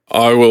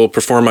 I will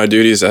perform my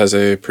duties as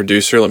a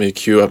producer. Let me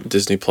cue up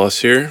Disney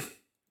Plus here.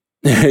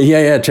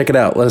 yeah. Check it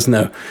out. Let us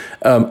know.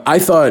 I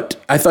thought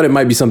it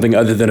might be something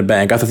other than a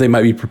bank. I thought they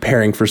might be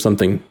preparing for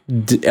something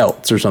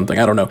else or something.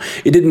 I don't know.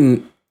 It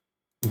didn't.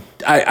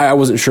 I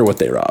wasn't sure what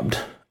they robbed.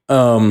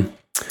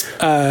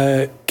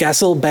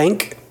 Gassel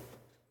Bank.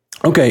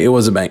 Okay, it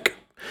was a bank.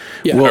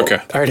 Yeah. Well, Okay.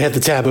 I already had the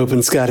tab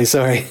open, Scotty.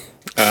 Sorry.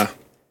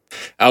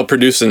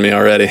 Outproducing me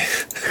already.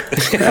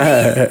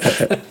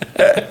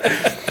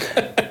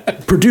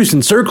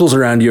 Producing circles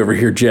around you over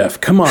here,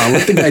 Jeff. Come on,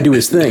 let the guy do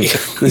his thing.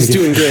 He's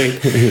doing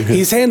great.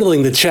 He's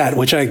handling the chat,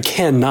 which I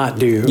cannot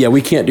do. Yeah,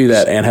 we can't do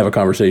that and have a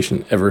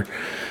conversation ever.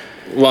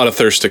 A lot of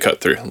thirst to cut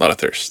through. A lot of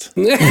thirst.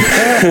 I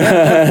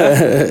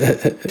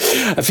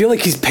feel like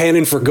he's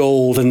panning for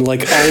gold, and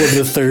like all of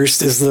the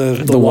thirst is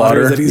the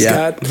water that he's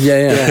got.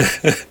 Yeah.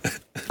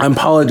 I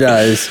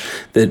apologize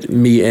that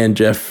me and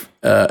Jeff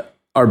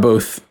are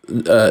both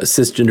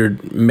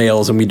cisgendered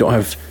males, and we don't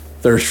have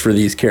thirst for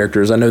these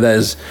characters. I know that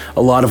is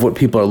a lot of what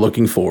people are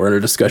looking for in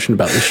a discussion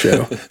about this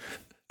show.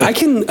 I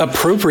can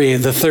appropriate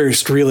the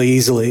thirst really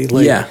easily.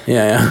 Like,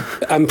 yeah.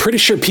 I'm pretty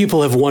sure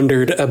people have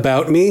wondered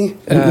about me,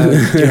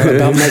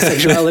 about my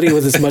sexuality,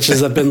 with as much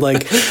as I've been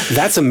like,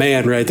 that's a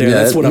man right there.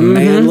 That's what a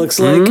man looks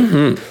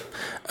like.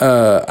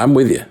 I'm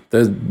with you.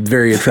 They're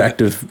very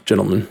attractive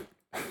gentlemen.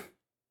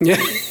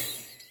 Yeah.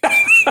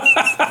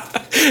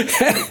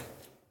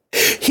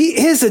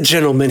 He is a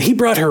gentleman. He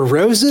brought her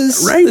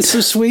roses. Right. That's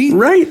so sweet.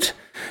 Right.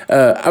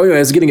 I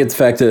was getting at the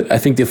fact that I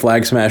think the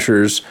Flag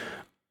Smashers,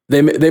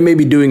 they may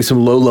be doing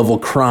some low-level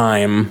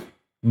crime,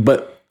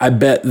 but I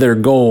bet their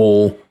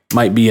goal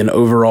might be an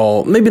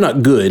overall, maybe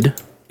not good.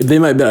 They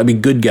might not be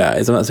good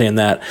guys. I'm not saying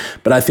that.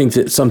 But I think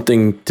that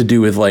something to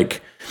do with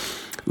like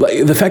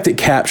the fact that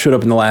Cap showed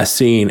up in the last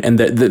scene and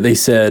that they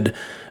said...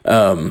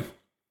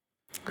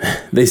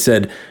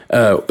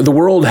 the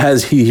world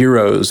has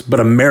heroes, but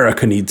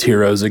America needs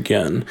heroes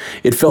again.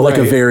 It felt like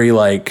a very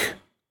like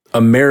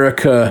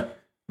America.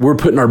 We're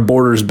putting our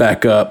borders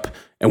back up,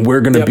 and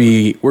we're gonna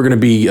be.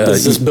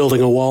 Is this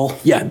building a wall?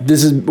 Yeah,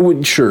 this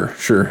is sure.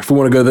 If we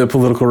want to go the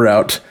political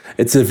route,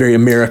 it's a very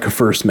America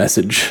first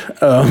message.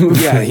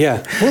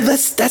 Yeah. Well,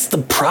 that's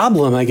the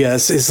problem, I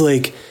guess. Is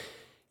like,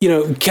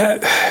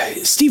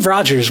 Steve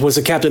Rogers was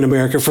a Captain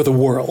America for the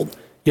world.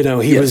 He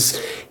was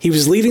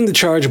leading the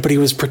charge, but he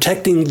was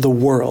protecting the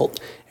world,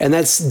 and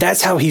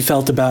that's how he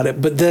felt about it.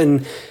 But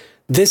then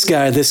this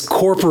guy, this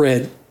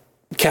corporate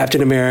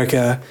Captain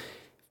America,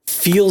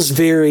 feels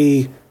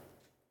very,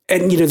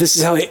 and this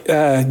is how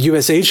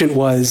U.S. Agent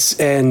was,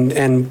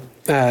 and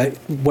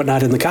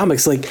whatnot in the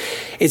comics. Like,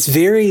 it's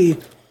very,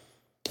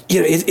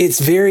 it's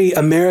very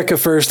America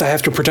first. I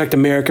have to protect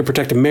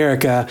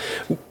America,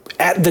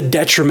 at the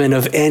detriment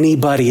of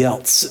anybody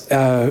else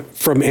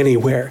from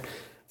anywhere.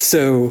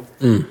 So,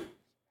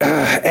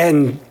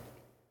 and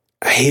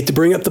I hate to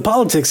bring up the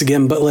politics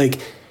again, but like,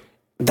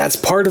 that's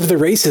part of the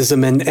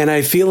racism. And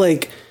I feel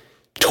like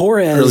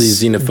Torres, early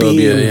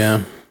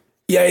xenophobia.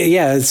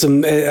 It's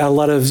a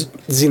lot of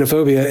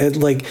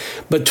xenophobia.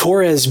 But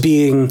Torres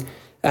being,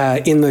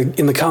 in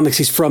the comics,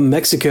 he's from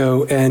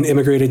Mexico and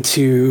immigrated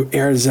to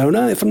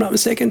Arizona, if I'm not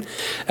mistaken.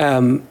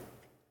 I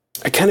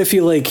kind of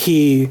feel like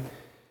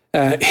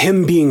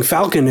him being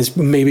Falcon is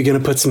maybe going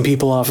to put some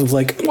people off of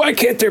like, why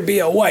can't there be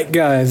a white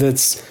guy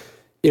that's,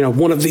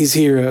 one of these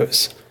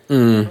heroes?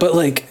 But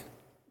like,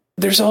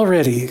 there's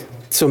already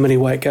so many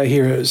white guy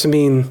heroes. I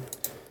mean,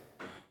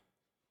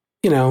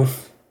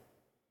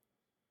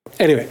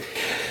 anyway,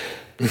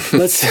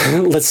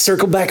 let's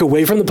circle back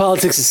away from the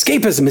politics.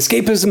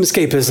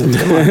 Escapism.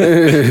 Come on.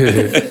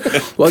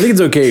 Well, I think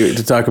it's okay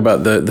to talk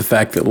about the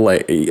fact that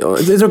like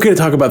it's okay to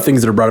talk about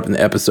things that are brought up in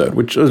the episode,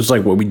 which is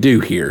like what we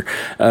do here,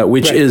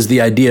 which is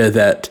the idea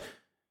that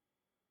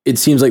it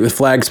seems like the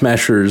Flag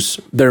Smashers,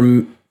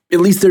 the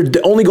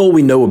only goal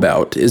we know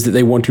about is that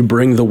they want to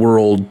bring the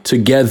world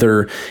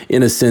together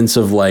in a sense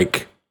of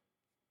like,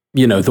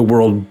 the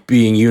world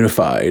being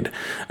unified,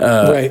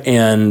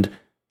 and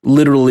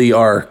literally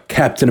our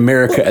Captain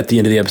America at the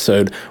end of the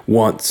episode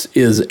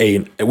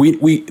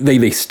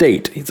they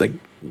state he's like,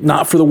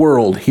 not for the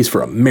world, he's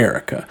for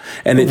America.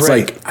 And it's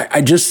like,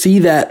 I just see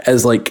that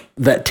as like,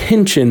 that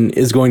tension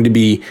is going to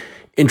be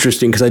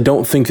interesting, because I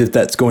don't think that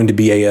that's going to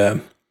be I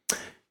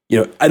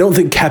don't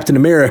think Captain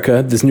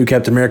America, this new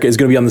Captain America, is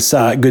going to be on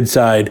the good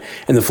side,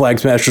 and the Flag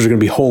Smashers are going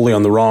to be wholly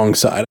on the wrong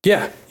side.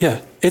 Yeah.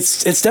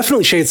 It's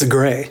definitely shades of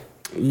gray.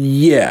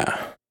 Yeah.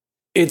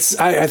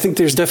 I think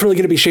there's definitely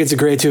going to be shades of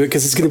gray to it,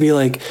 because it's going to be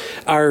like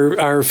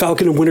our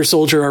Falcon and Winter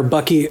Soldier, our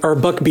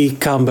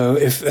Buckbeak combo,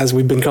 if as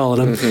we've been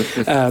calling them.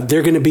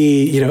 They're going to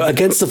be, you know,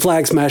 against the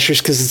Flag Smashers,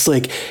 because it's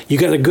like you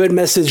got a good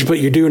message, but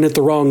you're doing it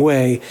the wrong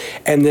way.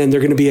 And then they're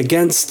going to be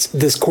against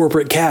this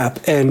corporate Cap,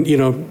 and you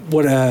know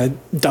what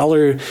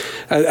dollar.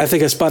 I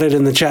think I spotted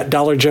in the chat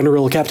Dollar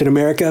General Captain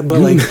America, but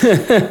like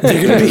they're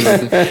going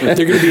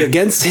to be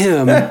against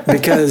him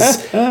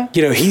because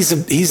you know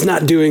he's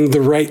not doing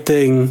the right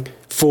thing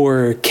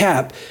for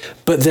Cap,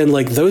 but then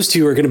like those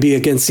two are going to be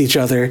against each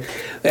other,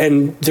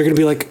 and they're going to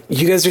be like,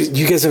 you guys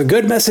have a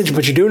good message,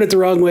 but you're doing it the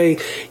wrong way.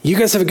 You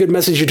guys have a good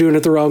message, you're doing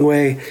it the wrong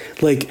way.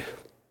 Like,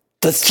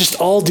 let's just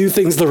all do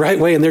things the right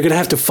way, and they're going to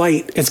have to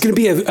fight. It's going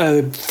to be a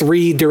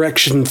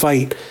 3-direction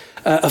fight,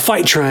 a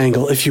fight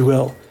triangle, if you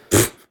will,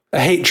 a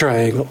hate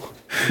triangle.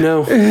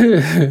 No,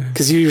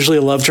 because you usually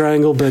a love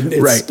triangle, but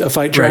it's a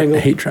fight triangle. Right.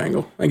 A hate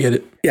triangle. I get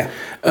it. Yeah.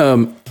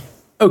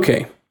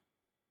 Okay.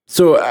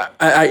 So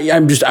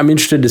I'm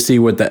interested to see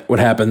what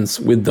happens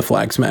with the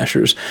Flag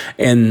Smashers,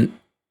 and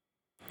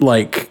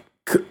like,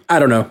 I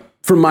don't know,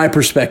 from my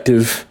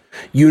perspective,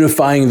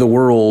 unifying the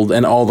world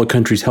and all the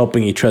countries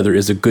helping each other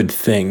is a good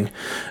thing,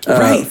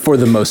 for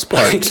the most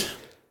part. Like,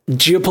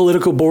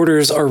 geopolitical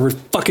borders are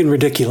fucking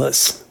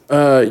ridiculous.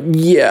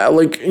 Yeah,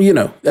 like, you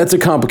know, that's a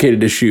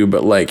complicated issue,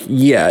 but like,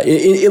 yeah,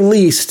 at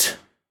least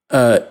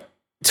to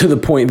the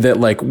point that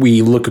like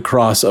we look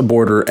across a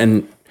border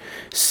and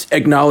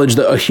acknowledge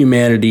the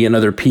humanity in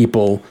other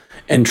people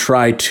and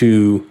try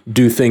to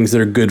do things that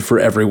are good for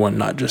everyone,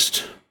 not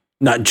just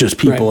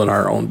people in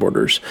our own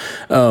borders.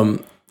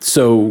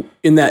 So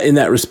in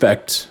that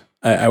respect,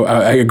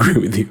 I agree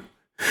with you.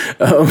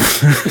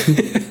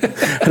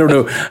 I don't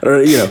know,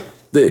 you know,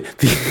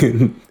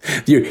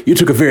 you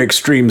took a very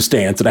extreme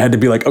stance, and I had to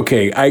be like,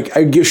 okay,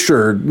 I get,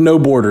 sure, no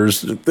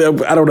borders. I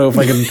don't know if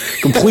I can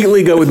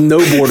completely go with no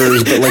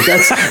borders, but like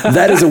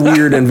that is a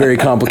weird and very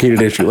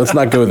complicated issue. Let's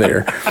not go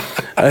there.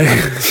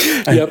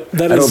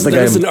 That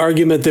is an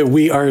argument that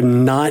we are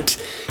not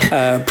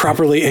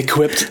properly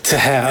equipped to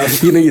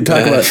have. You know, we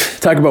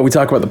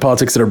talk about the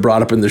politics that are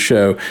brought up in the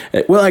show.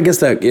 Well, I guess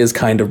that is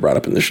kind of brought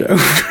up in the show.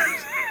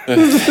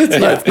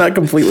 It's not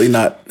completely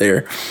not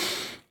there.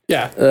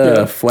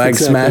 Yeah, Flag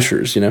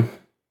Smashers, you know.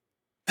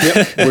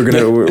 Yep.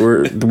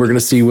 we're gonna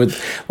see what,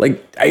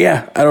 like,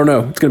 yeah, I don't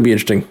know. It's gonna be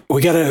interesting.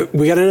 We got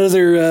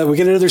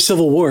another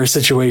Civil War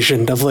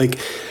situation of like,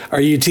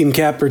 are you Team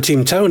Cap or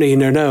Team Tony?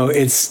 No,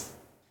 it's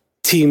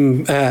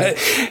Team.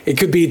 It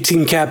could be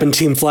Team Cap and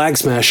Team Flag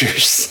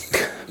Smashers.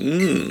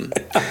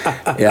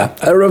 Yeah,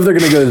 I don't know if they're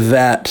gonna go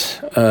that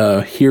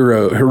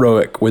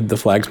heroic with the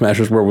Flag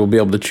Smashers, where we'll be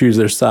able to choose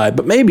their side,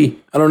 but maybe,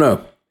 I don't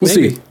know. We'll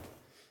see.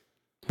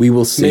 We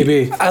will see.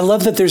 Maybe. I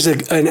love that there's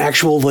an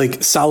actual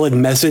like solid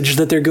message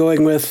that they're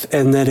going with,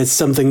 and that it's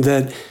something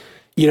that,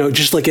 you know,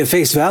 just like at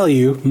face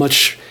value,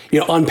 much,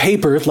 you know, on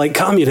paper, like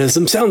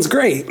communism sounds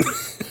great,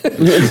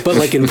 but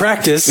like in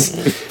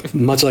practice,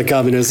 much like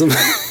communism,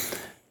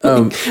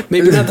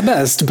 maybe not the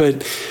best,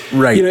 but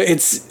you know,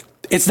 it's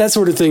that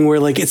sort of thing where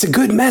like it's a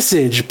good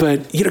message,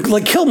 but you know,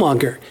 like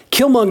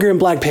Killmonger in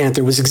Black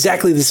Panther was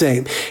exactly the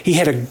same. He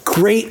had a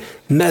great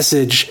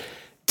message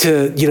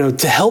to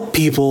help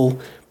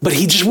people, but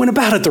he just went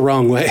about it the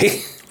wrong way.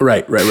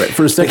 Right.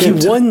 For a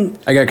second,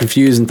 I got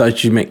confused and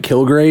thought you meant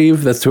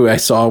Kilgrave. That's who I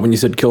saw when you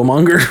said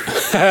Killmonger.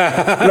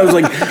 And I was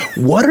like,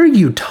 what are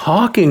you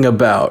talking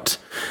about?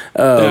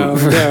 No.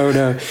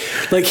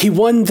 Like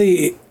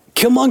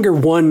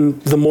Killmonger won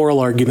the moral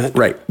argument.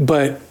 Right.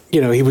 But, you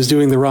know, he was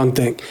doing the wrong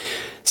thing.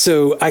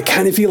 So I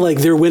kind of feel like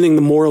they're winning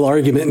the moral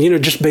argument, you know,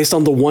 just based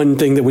on the one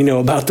thing that we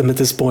know about them at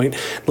this point.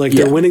 Like,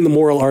 they're winning the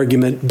moral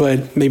argument,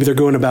 but maybe they're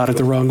going about it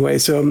the wrong way.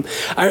 So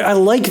I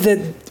like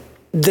that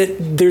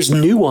there's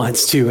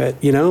nuance to it,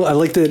 you know? I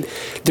like that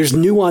there's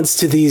nuance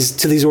to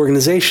these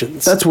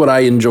organizations. That's what I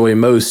enjoy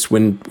most,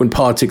 when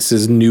politics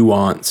is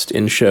nuanced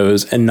in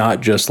shows and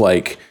not just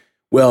like,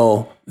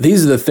 well,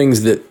 these are the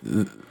things that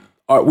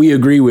we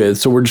agree with,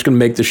 so we're just going to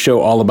make the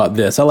show all about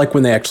this. I like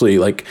when they actually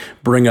like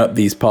bring up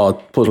these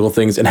political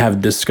things and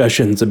have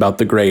discussions about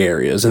the gray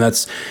areas, and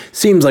that's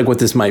seems like what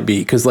this might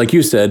be. Because, like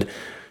you said,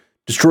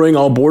 destroying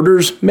all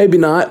borders, maybe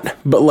not,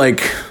 but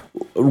like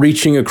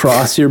reaching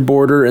across your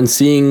border and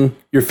seeing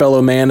your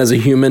fellow man as a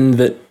human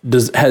that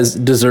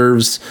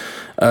deserves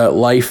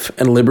life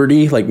and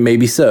liberty, like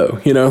maybe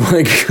so, you know,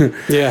 like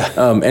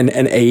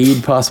and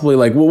aid possibly.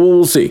 Like, well,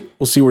 we'll see.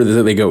 We'll see where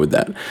they go with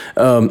that.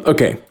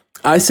 Okay.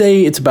 I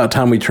say it's about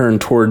time we turn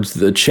towards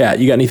the chat.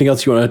 You got anything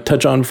else you want to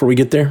touch on before we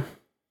get there?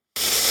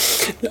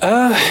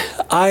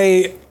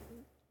 I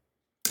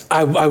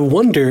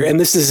wonder, and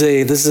this is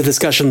a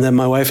discussion that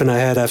my wife and I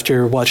had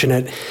after watching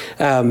it.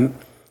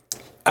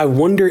 I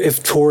wonder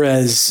if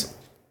Torres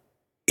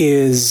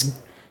is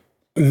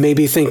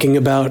maybe thinking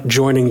about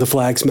joining the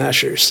Flag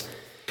Smashers,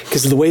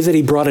 because the way that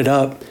he brought it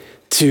up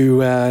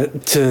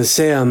to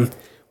Sam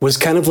was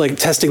kind of like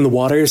testing the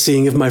water,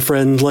 seeing if my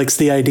friend likes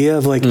the idea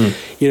of like,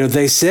 you know,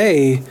 they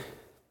say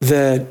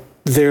that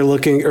they're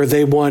looking, or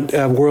they want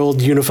a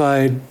world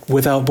unified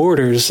without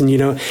borders. And,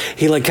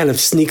 he like kind of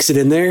sneaks it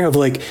in there of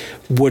like,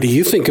 what do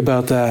you think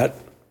about that?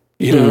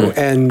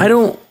 And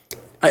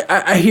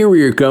I hear where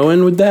you're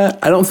going with that.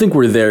 I don't think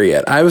we're there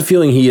yet. I have a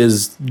feeling he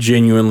is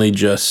genuinely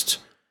just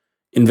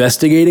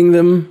investigating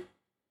them.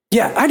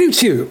 Yeah, I do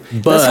too.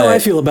 That's how I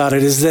feel about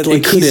it, is that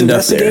like he's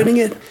investigating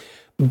it.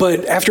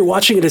 But after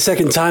watching it a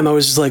second time, I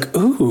was just like,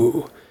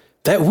 ooh,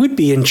 that would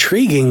be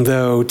intriguing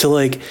though, to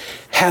like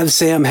have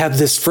Sam have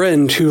this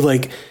friend who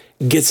like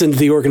gets into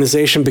the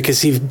organization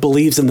because he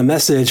believes in the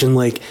message and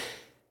like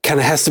kind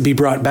of has to be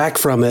brought back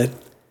from it.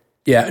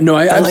 Yeah, no,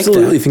 I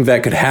absolutely think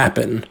that could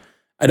happen.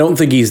 I don't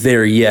think he's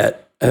there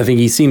yet. I think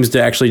he seems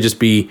to actually just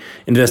be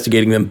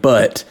investigating them,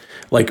 but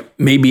like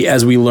maybe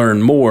as we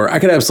learn more, I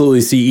could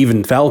absolutely see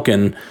even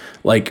Falcon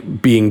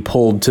like being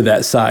pulled to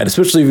that side,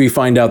 especially if we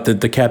find out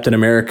that the Captain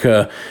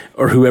America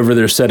or whoever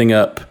they're setting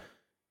up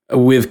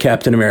with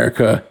Captain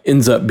America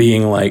ends up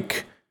being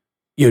like,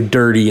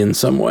 dirty in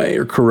some way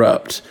or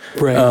corrupt.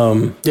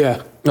 Right.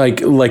 Yeah.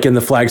 Like in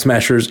the Flag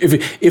Smashers,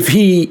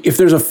 if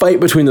there's a fight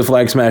between the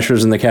Flag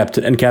Smashers and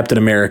Captain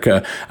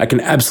America, I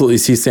can absolutely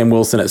see Sam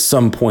Wilson at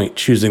some point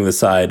choosing the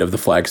side of the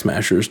Flag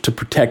Smashers to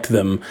protect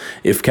them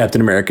if Captain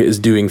America is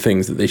doing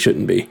things that they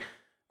shouldn't be.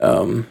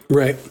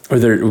 Right.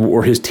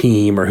 Or his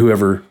team or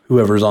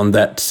whoever's on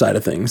that side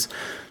of things.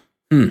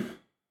 Do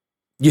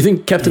you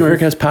think Captain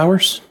America has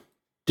powers?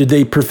 Did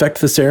they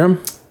perfect the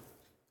serum?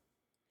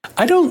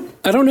 I don't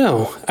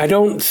know. I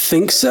don't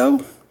think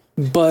so,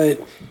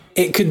 but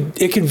it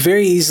could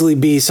very easily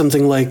be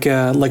something like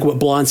what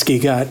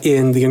Blonsky got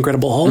in The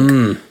Incredible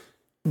Hulk,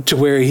 to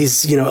where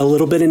he's a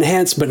little bit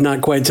enhanced, but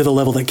not quite to the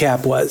level that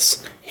Cap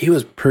was. He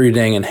was pretty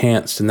dang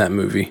enhanced in that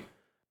movie.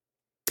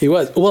 He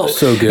was. Well,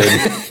 so good.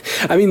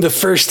 I mean, the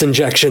first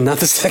injection, not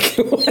the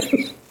second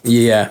one.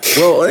 Yeah.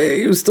 Well,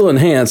 he was still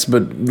enhanced,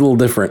 but a little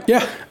different.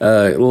 Yeah.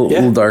 A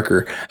little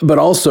darker. But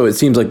also, it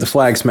seems like the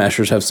Flag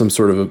Smashers have some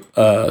sort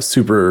of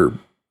super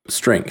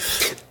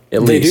strength.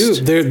 At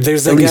least. They do.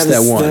 There's that guy.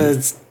 That one.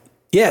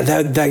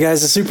 That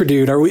guy's a super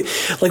dude. Are we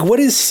like what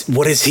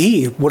is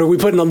he? What are we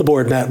putting on the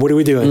board, Matt? What are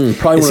we doing?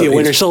 Is he a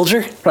Winter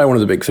Soldier? Probably one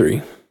of the big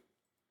three.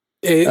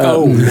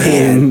 Oh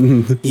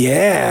man,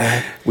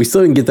 yeah. We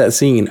still didn't get that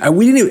scene.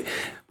 We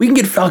can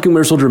get Falcon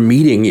Winter Soldier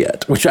meeting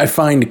yet, which I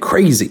find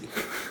crazy.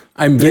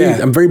 I'm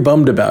very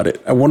bummed about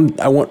it. I want.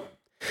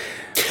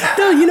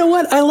 No, you know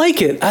what? I like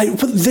it.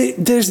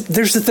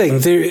 There's the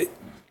thing.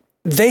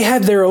 They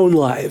had their own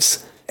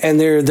lives, and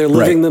they're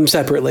living them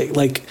separately.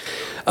 Like,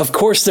 of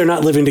course, they're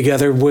not living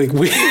together.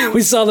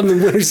 We saw them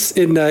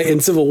in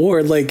Civil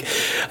War. Like,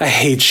 I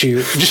hate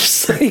you.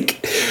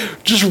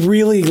 Just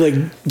really like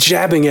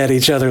jabbing at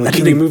each other. Like,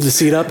 can you move the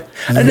seat up?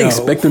 I didn't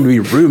expect them to be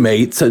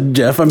roommates,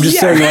 Jeff. I'm just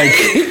saying like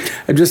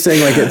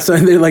it's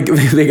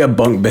they got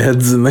bunk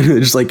beds and they're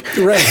just like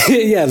right.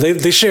 Yeah,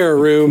 they share a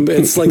room.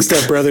 It's like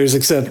Step Brothers,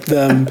 except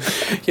them.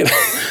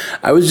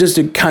 I was just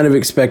kind of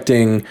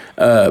expecting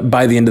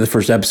by the end of the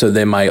first episode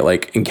they might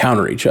like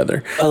encounter each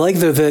other. I like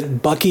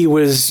that Bucky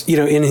was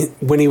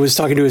when he was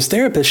talking to his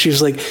therapist, she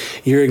was like,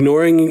 "You're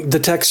ignoring the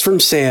text from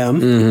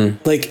Sam." Mm-hmm.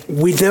 Like,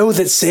 we know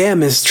that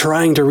Sam is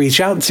trying to reach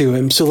out to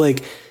him, so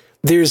like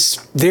they're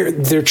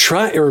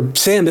trying, or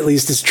Sam at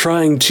least is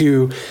trying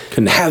to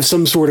have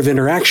some sort of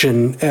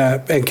interaction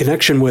and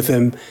connection with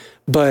him,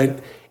 but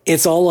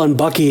it's all on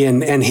Bucky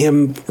and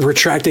him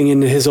retracting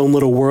into his own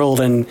little world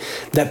and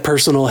that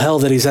personal hell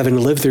that he's having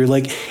to live through.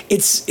 Like,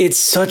 it's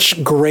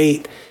such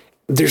great.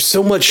 There's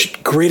so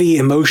much gritty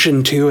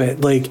emotion to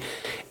it. Like,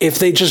 if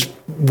they just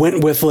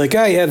went with like,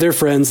 oh yeah, they're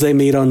friends, they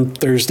meet on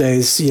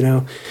Thursdays,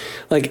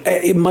 like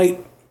it might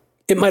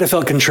have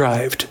felt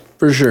contrived.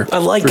 For sure. I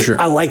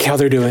like how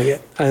they're doing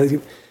it.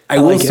 I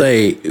will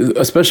say,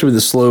 especially with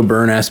the slow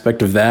burn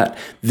aspect of that,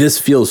 this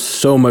feels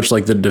so much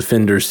like the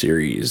Defender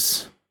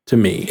series to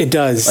me. It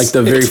does. Like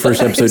the very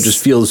first episode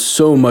just feels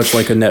so much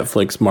like a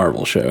Netflix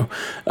Marvel show,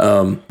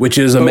 which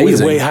is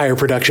amazing. Way higher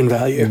production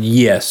value.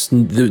 Yes.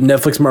 The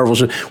Netflix Marvel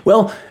show.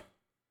 Well,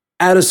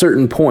 at a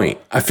certain point,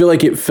 I feel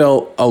like it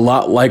felt a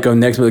lot like a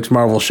Netflix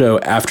Marvel show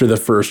after the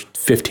first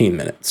 15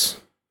 minutes.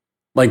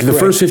 Like the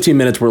first 15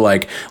 minutes were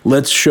like,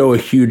 let's show a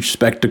huge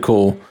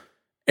spectacle.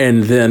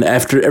 And then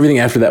everything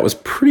after that was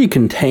pretty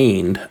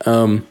contained.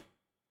 So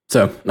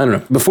I don't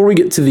know. Before we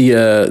get to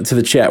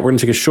the chat, we're going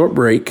to take a short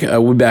break.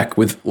 We'll be back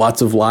with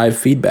lots of live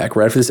feedback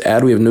right after this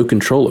ad we have no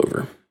control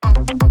over.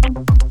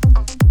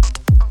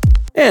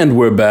 And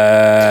we're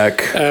back.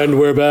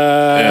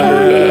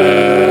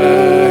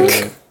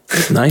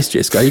 Nice,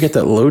 Jay Scott. You got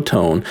that low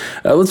tone.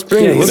 Let's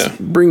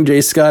bring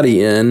Jay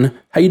Scotty in.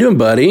 How you doing,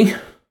 buddy?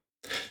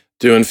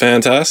 Doing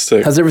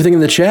fantastic. How's everything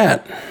in the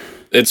chat?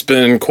 It's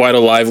been quite a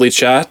lively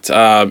chat.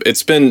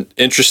 It's been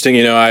interesting.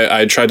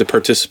 I tried to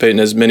participate in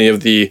as many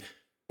of the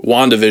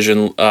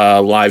WandaVision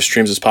live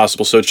streams as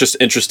possible. So it's just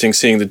interesting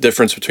seeing the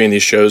difference between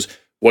these shows,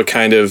 what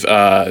kind of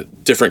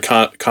different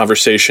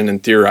conversation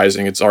and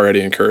theorizing it's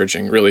already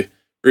encouraging. Really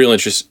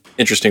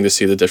interesting to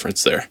see the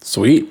difference there.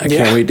 Sweet. I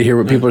can't wait to hear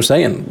what people are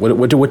saying.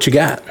 What you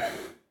got?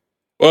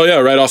 Well, yeah,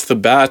 right off the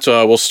bat,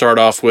 we'll start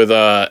off with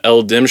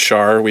El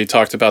Dimshar. We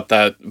talked about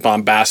that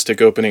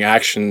bombastic opening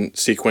action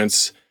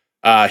sequence.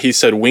 He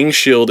said, "Wing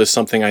shield is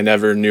something I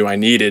never knew I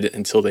needed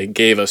until they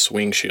gave us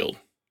Wing shield."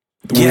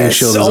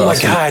 Yes. Oh my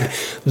God.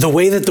 The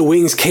way that the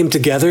wings came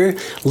together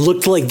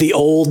looked like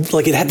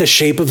like it had the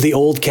shape of the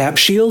old Cap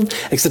shield,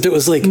 except it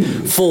was like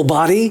full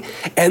body.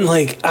 And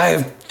like, I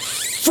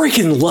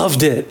freaking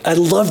loved it. I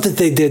loved that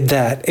they did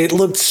that. It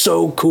looked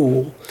so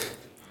cool.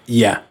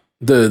 Yeah.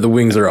 The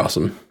wings are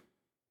awesome.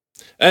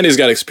 And he's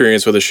got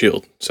experience with a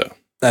shield, so.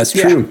 That's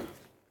true. Yeah.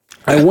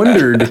 I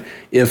wondered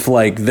if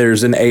like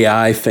there's an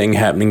AI thing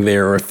happening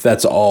there, or if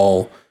that's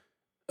all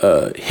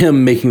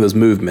him making those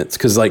movements,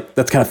 because like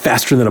that's kind of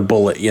faster than a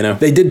bullet, you know.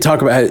 They did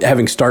talk about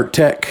having Stark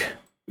tech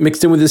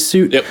mixed in with his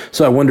suit,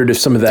 so I wondered if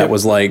some of that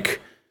was like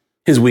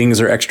his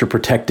wings are extra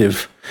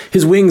protective.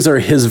 His wings are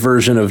his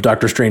version of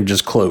Doctor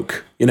Strange's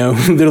cloak, you know.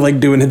 They're like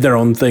doing their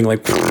own thing,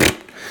 like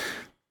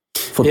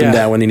flipping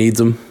down when he needs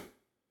them.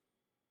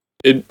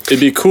 It'd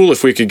be cool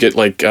if we could get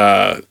like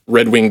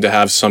Red Wing to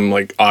have some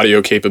like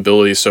audio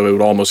capability, so it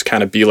would almost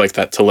kind of be like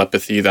that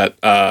telepathy that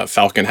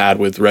Falcon had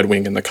with Red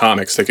Wing in the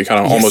comics. They could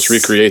kind of almost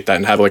recreate that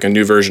and have like a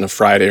new version of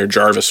Friday or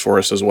Jarvis for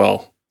us as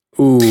well.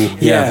 Ooh,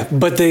 yeah.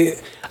 But the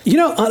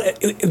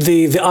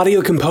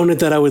audio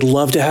component that I would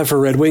love to have for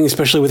Red Wing,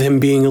 especially with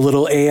him being a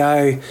little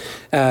AI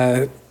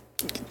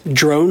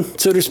drone,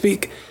 so to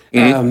speak,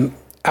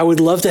 I would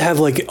love to have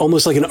like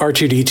almost like an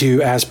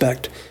R2-D2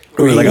 aspect.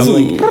 Where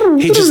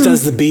he just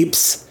does the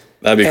beeps.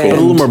 That'd be cool. A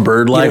little more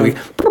bird-like. You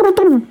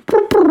know,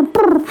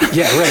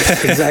 yeah,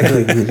 right.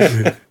 Exactly.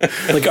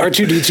 Like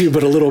R2-D2,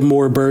 but a little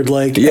more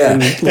bird-like. Yeah.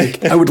 And,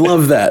 like, I would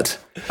love that.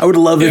 I would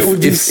love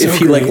if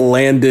he like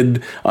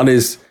landed on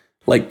his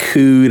like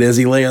coot as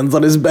he lands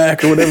on his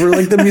back or whatever.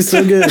 Like that'd be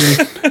so good.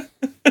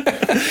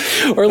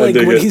 Or like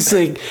when he's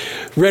like,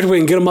 Red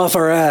Wing, get him off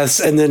our ass,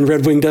 and then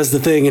Red Wing does the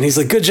thing, and he's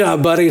like, good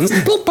job, buddy. And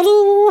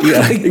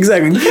yeah,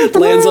 exactly.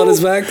 Lands on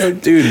his back.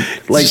 Like, dude,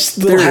 like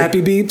little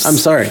happy beeps. I'm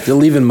sorry, they're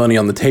leaving money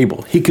on the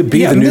table. He could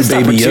be the new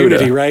Baby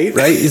Yoda, right?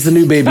 Right? He's the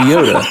new Baby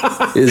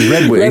Yoda. Is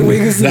Red Wing. Red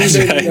Wing is the new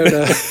Baby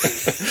Yoda.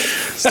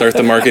 Start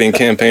the marketing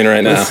campaign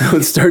right now.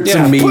 Let's start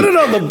some memes. Put it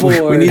on the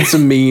board. We need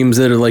some memes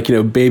that are like, you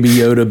know, Baby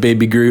Yoda,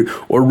 Baby Groot,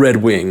 or Red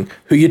Wing.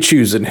 Who you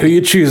choosing? Who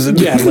you choosing?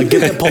 Yeah, like get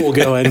that poll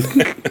going.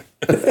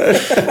 I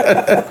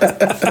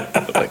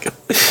like it.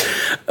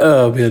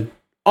 Oh man.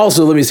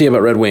 Also, let me see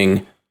about Red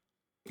Wing.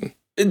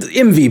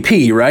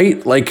 MVP,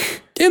 right?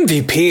 Like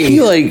MVP.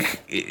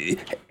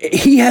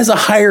 He has a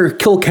higher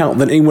kill count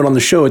than anyone on the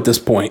show at this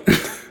point.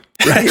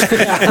 Right?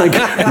 Like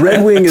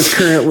Red Wing is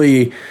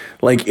currently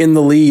like in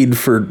the lead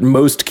for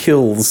most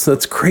kills.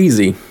 That's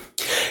crazy.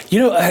 You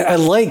know, I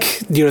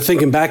like, you know,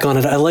 thinking back on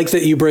it, I like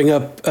that you bring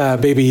up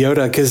Baby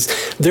Yoda, because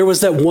there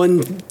was that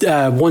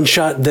one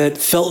shot that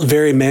felt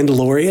very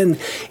Mandalorian,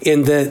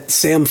 in that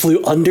Sam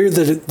flew under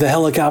the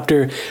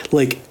helicopter,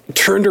 like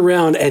turned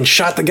around and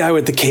shot the guy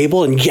with the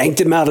cable and yanked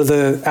him out of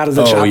the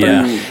chopper,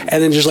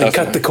 and then just like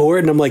cut the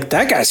cord, and I'm like,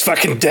 that guy's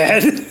fucking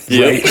dead.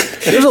 Yeah, right?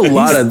 There was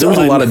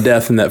a lot of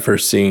death in that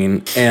first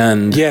scene,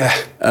 and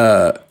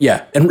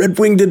and Red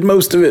Wing did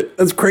most of it.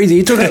 That's crazy.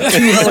 He took out 2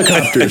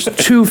 helicopters,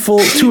 2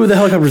 of the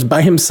helicopters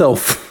by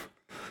himself.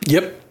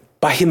 Yep,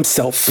 by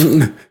himself.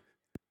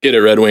 Get it,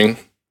 Red Wing.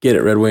 Get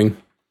it, Red Wing.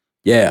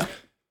 Yeah.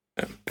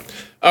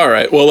 All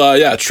right. Well,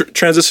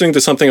 transitioning to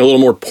something a little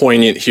more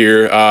poignant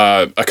here.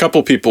 A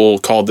couple people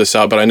called this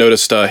out, but I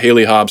noticed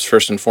Haley Hobbs,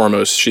 first and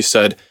foremost, she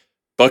said,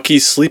 Bucky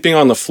sleeping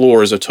on the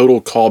floor is a total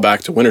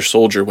callback to Winter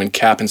Soldier when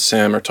Cap and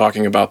Sam are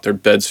talking about their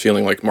beds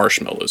feeling like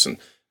marshmallows. And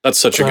that's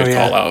such a good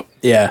call out.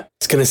 Yeah.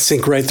 It's going to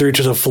sink right through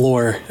to the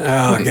floor.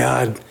 Oh,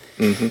 God.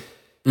 Mm-hmm.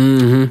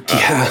 Mm-hmm.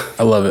 Yeah.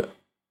 I love it.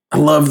 I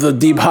love the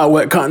deep, hot,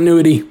 wet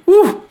continuity.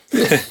 Woo!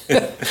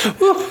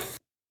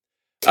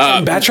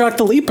 Batroc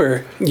the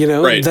Leaper, you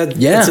know, right.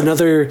 It's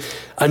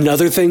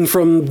another thing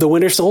from the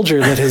Winter Soldier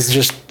that has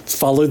just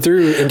followed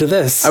through into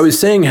this. I was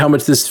saying how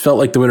much this felt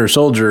like the Winter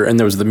Soldier, and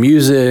there was the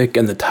music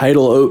and the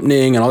title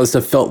opening and all this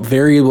stuff felt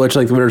very much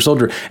like the Winter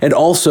Soldier. And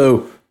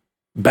also,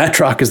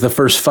 Batroc is the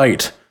first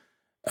fight.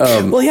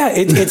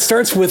 It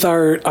starts with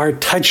our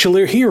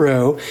titular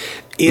hero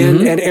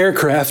in an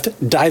aircraft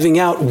diving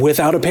out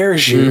without a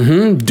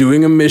parachute,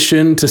 doing a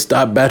mission to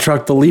stop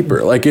Batroc the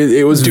Leaper. Like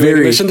it was doing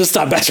a mission to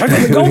stop Batroc.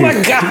 Like, oh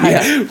my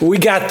God, we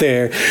got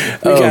there,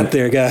 got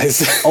there,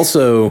 guys.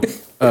 Also,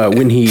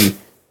 when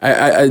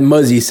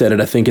Muzzy said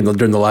it, I think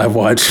during the live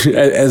watch,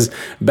 as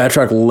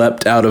Batroc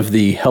leapt out of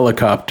the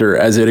helicopter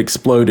as it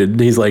exploded,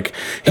 he's like,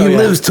 he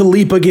lives to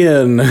leap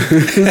again.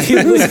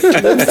 He lives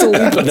to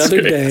leap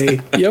another day.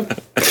 Yep.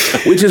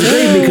 Which is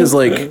great because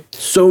like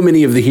so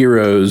many of the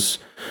heroes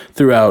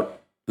throughout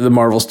the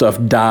Marvel stuff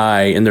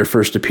die in their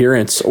first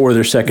appearance or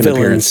their second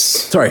appearance.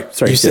 Sorry.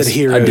 You said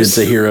heroes. I did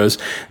say heroes.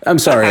 I'm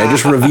sorry. I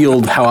just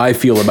revealed how I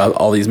feel about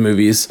all these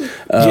movies.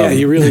 Yeah,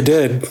 you really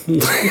did.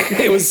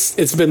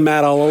 It's been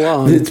Matt all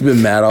along. It's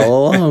been Matt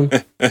all along.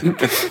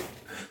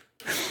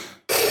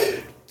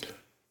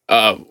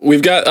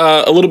 We've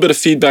got a little bit of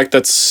feedback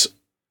that's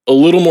a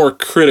little more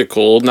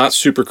critical, not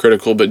super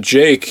critical, but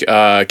Jake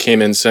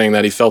came in saying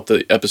that he felt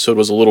the episode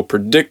was a little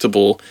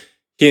predictable.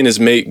 He and his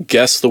mate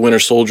guessed the Winter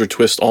Soldier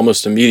twist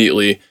almost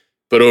immediately,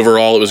 but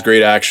overall it was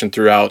great action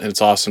throughout, and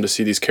it's awesome to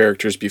see these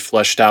characters be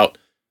fleshed out.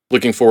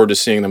 Looking forward to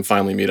seeing them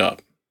finally meet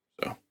up.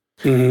 So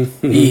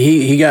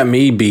He got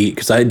me beat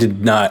because I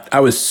did not. I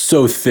was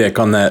so thick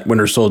on that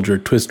Winter Soldier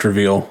twist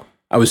reveal.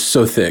 I was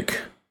so thick,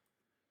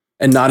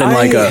 and not in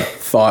like a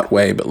thought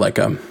way, but like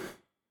a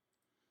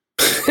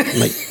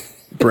like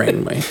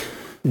brain way.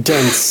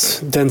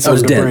 Dense. I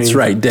was dense, brain.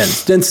 Right?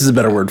 Dense. Dense is a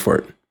better word for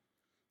it.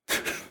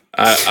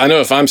 I know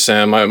if I'm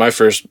Sam, my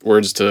first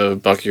words to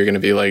Bucky are going to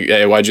be like,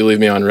 "Hey, why'd you leave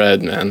me on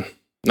red, man?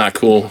 Not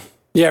cool."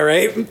 Yeah,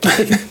 right?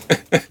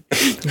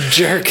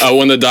 Jerk.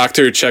 When the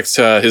doctor checked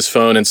his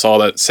phone and saw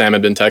that Sam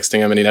had been texting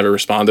him and he never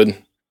responded.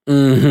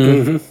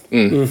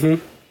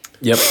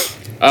 Yep.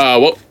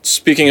 Well,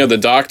 speaking of the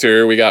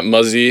doctor, we got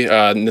Muzzy,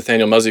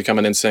 Nathaniel Muzzy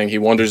coming in saying he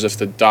wonders if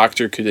the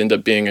doctor could end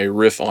up being a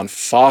riff on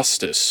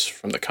Faustus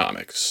from the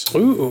comics.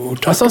 Ooh,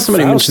 I saw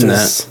somebody mention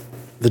that.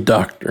 The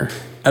doctor.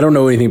 I don't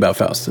know anything about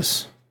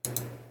Faustus.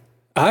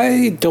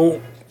 I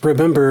don't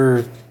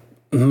remember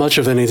much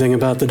of anything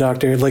about the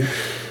doctor. Like,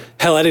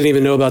 hell, I didn't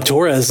even know about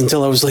Torres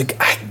until I was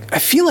like, I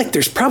feel like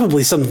there's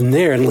probably something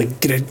there, and like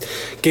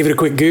gave it a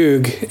quick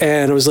goog,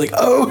 and I was like,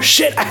 oh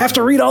shit, I have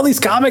to read all these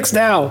comics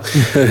now.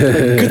 Like,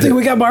 good thing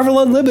we got Marvel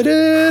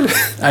Unlimited.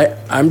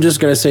 I'm just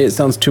gonna say it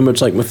sounds too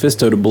much like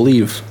Mephisto to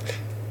believe.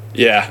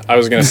 Yeah, I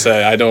was gonna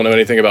say I don't know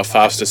anything about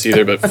Faustus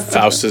either, but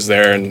Faust is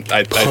there, and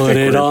I put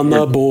it on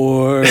the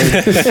board.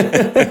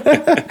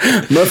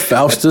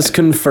 Faustus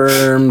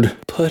confirmed.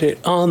 Put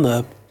it on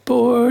the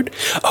board.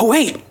 Oh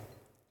wait.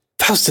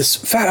 Faustus,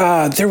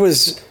 there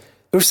was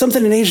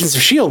something in Agents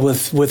of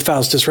S.H.I.E.L.D. with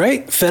Faustus,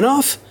 right?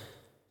 Finoff?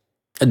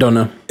 I don't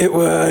know. It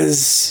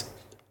was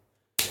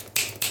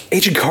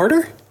Agent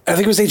Carter? I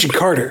think it was Agent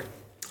Carter.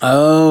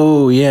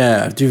 Oh,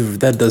 yeah.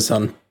 Dude, that does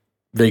sound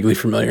vaguely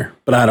familiar,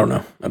 but I don't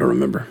know. I don't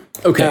remember.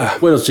 Okay,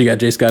 what else you got,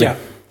 Jay Scotty? Yeah.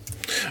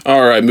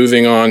 All right,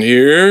 moving on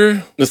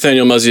here.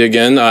 Nathaniel Muzzy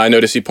again. I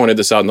noticed he pointed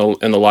this out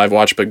in the live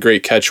watch, but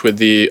great catch with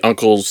the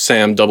Uncle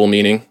Sam double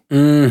meaning.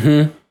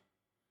 Mm-hmm.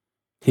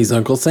 He's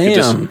Uncle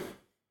Sam.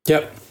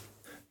 Yep.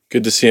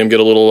 Good to see him get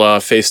a little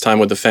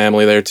FaceTime with the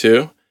family there,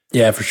 too.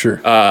 Yeah, for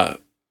sure.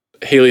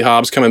 Haley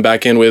Hobbs coming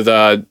back in with,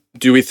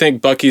 do we think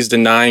Bucky's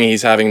denying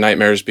he's having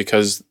nightmares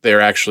because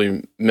they're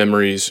actually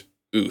memories?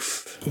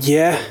 Oof.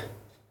 Yeah.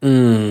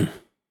 Well,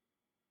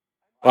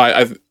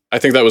 I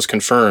think that was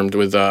confirmed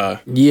with...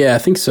 yeah, I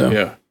think so.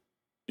 Yeah.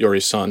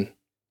 Yori's son.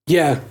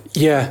 Yeah.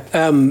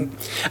 I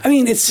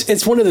mean,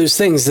 it's one of those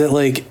things that,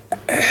 like,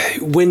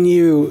 when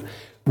you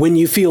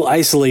feel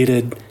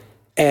isolated...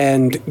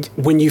 And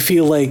when you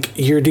feel like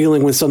you're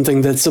dealing with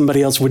something that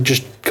somebody else would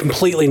just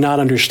completely not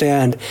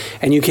understand,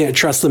 and you can't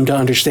trust them to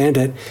understand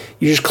it,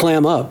 you just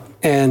clam up.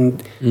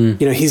 And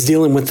he's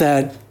dealing with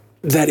that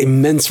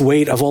immense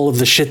weight of all of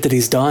the shit that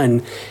he's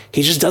done.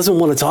 He just doesn't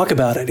want to talk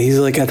about it. He's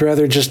like, I'd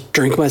rather just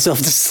drink myself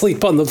to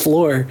sleep on the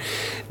floor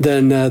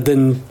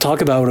than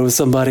talk about it with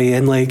somebody.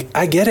 And like,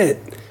 I get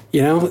it.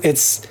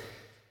 It's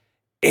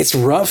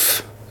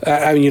rough.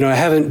 I mean, I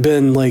haven't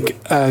been like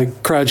a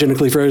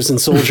cryogenically frozen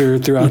soldier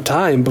throughout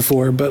time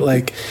before, but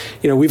like,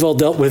 we've all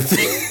dealt with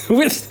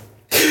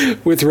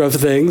with rough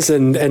things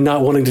and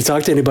not wanting to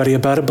talk to anybody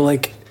about it. But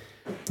like,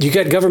 you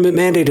got government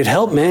mandated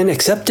help, man.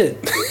 Accept it.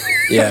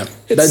 Yeah,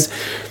 it's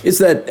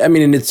that. I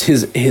mean, and it's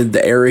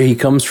the era he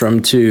comes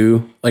from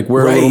too. Like,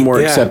 we're a little more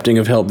accepting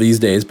of help these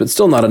days, but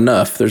still not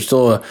enough. There's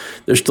still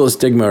a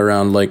stigma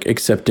around like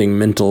accepting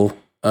mental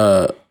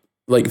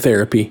like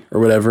therapy or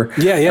whatever.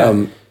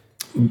 Yeah.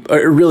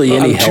 Really,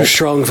 any I'm help. too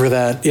strong for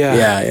that.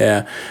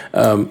 Yeah.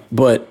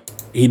 But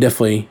he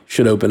definitely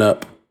should open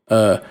up.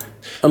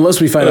 Unless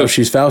we find out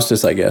she's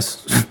Faustus, I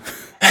guess.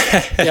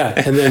 Yeah,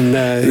 and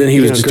then he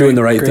was just doing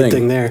the right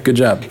thing there. Good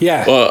job.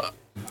 Yeah. Well,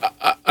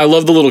 I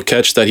love the little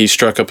catch that he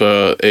struck up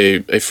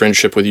a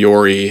friendship with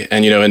Yori,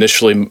 and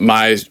initially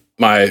my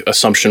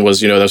assumption was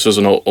this was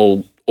an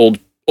old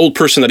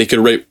person that he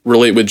could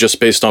relate with just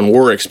based on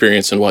war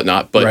experience and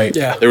whatnot. But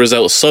there was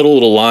that subtle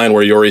little line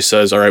where Yori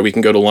says, all right, we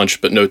can go to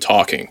lunch, but no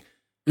talking.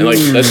 And like,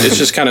 it's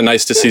just kind of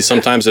nice to see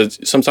sometimes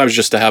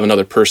just to have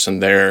another person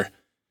there,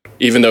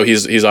 even though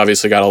he's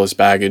obviously got all this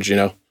baggage,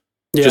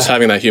 just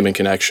having that human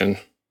connection.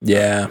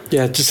 Yeah.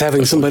 Yeah. Just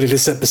having somebody to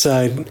sit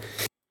beside.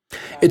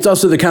 It's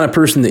also the kind of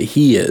person that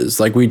he is.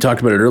 Like we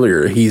talked about it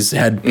earlier. He's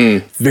had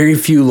very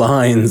few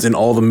lines in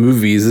all the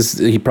movies.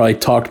 He probably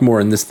talked more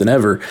in this than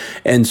ever.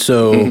 And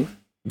so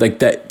like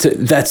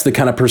that's the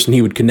kind of person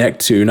he would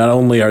connect to. Not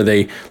only are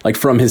they like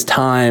from his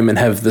time and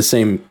have the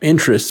same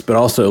interests, but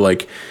also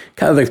like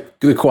kind of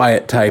the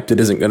quiet type that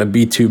isn't going to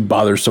be too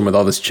bothersome with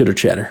all this chitter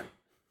chatter.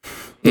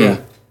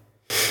 Yeah.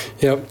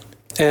 Yep.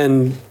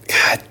 And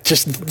God,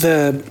 just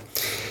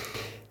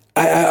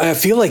I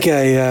feel like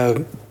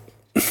I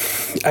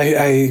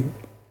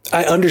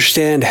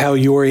understand how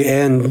Yori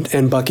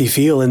and Bucky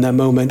feel in that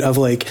moment of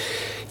like,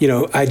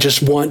 I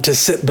just want to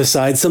sit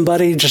beside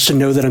somebody just to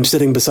know that I'm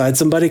sitting beside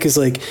somebody. Cause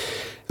like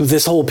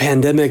this whole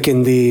pandemic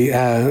and the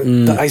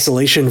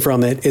isolation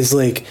from it is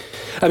like,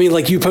 I mean,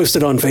 like you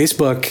posted on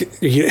Facebook,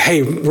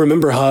 hey,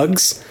 remember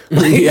hugs?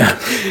 Like,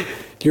 Yeah.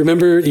 You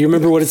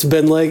remember what it's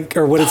been like,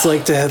 or what it's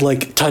like to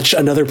like touch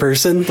another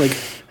person? Like,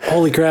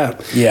 holy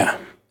crap. Yeah.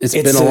 It's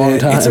been a long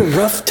time. It's a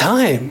rough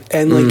time.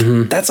 And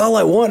like, that's all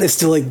I want is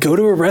to like go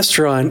to a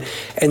restaurant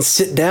and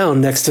sit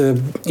down next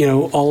to, you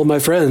know, all of my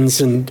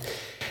friends, and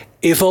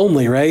if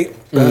only, right?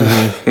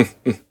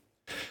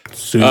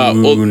 Soon.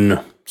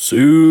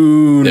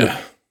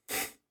 Yeah.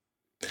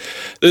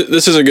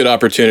 This is a good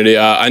opportunity.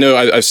 I know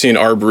I've seen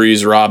our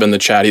Breeze Rob in the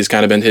chat. He's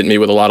kind of been hitting me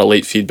with a lot of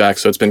late feedback,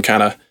 so it's been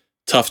kind of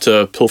tough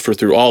to pilfer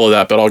through all of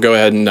that, but I'll go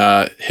ahead and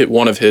hit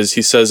one of his.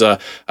 He says, I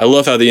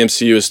love how the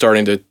MCU is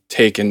starting to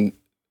take and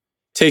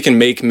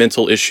make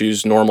mental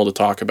issues normal to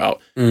talk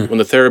about. When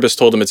the therapist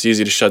told him it's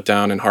easy to shut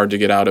down and hard to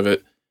get out of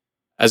it.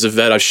 As a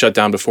vet, I've shut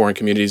down before in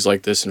communities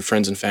like this, and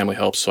friends and family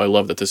help. So I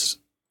love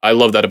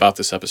that about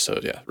this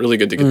episode. Yeah. Really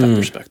good to get that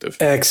perspective.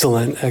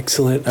 Excellent.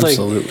 Absolutely. Like,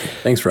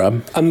 thanks,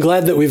 Rob. I'm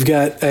glad that we've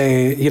got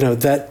a, you know,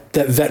 that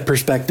vet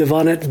perspective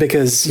on it,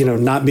 because, you know,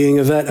 not being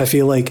a vet, I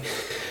feel like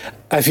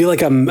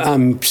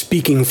I'm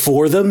speaking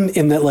for them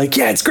in that, like,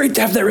 yeah, it's great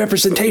to have that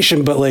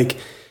representation, but like,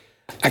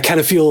 I kind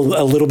of feel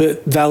a little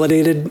bit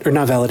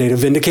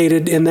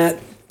vindicated in that,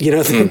 you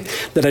know,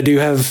 that I do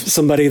have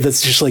somebody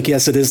that's just like,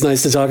 yes, it is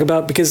nice to talk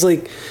about, because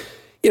like,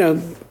 you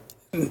know,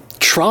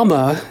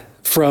 trauma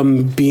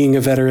from being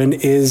a veteran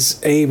is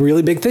a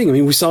really big thing. I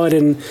mean, we saw it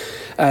in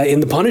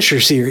the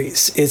Punisher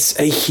series. It's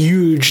a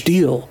huge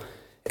deal.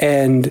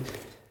 And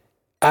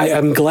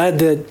I'm glad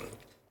that,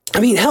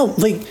 I mean, hell,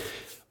 like,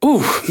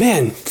 oh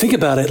man, think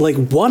about it. Like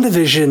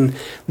WandaVision,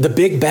 the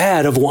big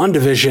bad of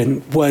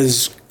WandaVision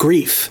was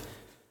grief.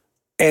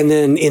 And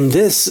then in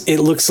this, it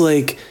looks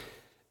like,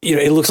 you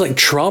know, it looks like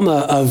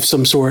trauma of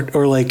some sort,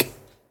 or like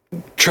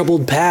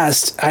troubled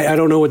past. I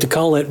don't know what to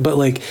call it, but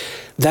like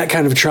that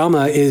kind of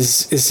trauma is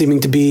seeming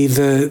to be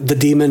the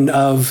demon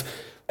of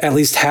at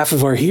least half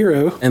of our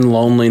hero. And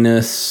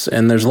loneliness.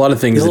 And there's a lot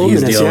of things that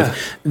he's dealing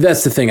with.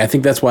 That's the thing. I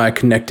think that's why I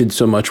connected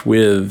so much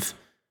with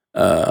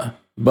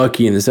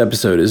Bucky in this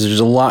episode, is there's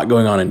a lot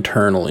going on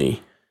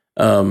internally.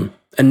 And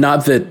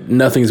not that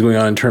nothing's going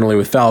on internally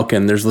with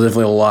Falcon. There's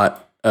definitely a lot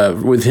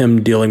with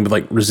him dealing with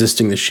like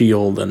resisting the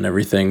shield and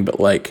everything. But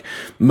like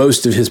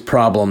most of his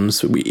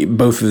problems,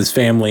 both with his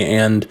family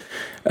and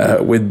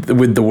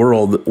with the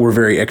world, were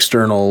very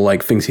external,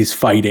 like things he's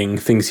fighting,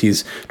 things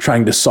he's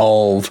trying to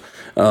solve.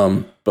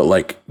 But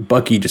like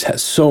Bucky just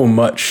has so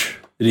much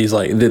that he's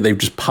like, that they've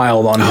just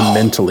piled on him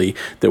mentally,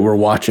 that we're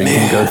watching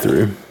him go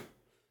through.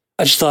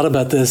 I just thought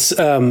about this.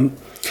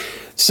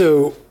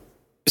 So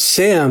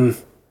Sam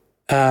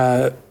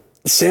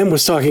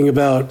was talking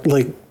about,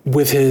 like,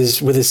 with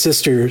his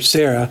sister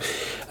Sarah,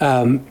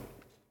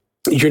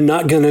 you're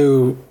not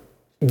gonna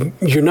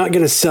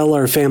sell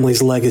our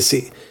family's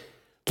legacy.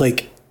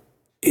 Like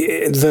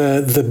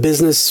the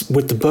business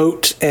with the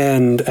boat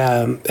and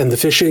the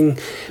fishing,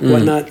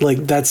 whatnot, like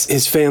that's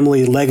his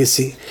family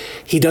legacy.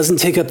 He doesn't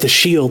take up the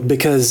shield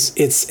because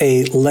it's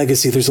a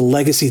legacy. There's a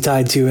legacy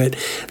tied to it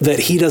that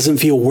he doesn't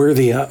feel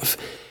worthy of.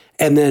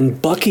 And then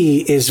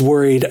Bucky is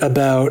worried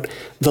about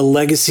the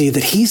legacy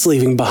that he's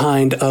leaving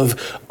behind of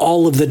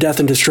all of the death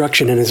and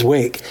destruction in his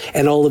wake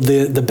and all of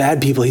the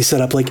bad people he set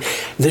up. Like,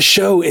 the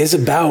show is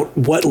about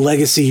what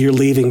legacy you're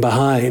leaving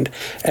behind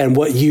and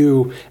what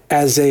you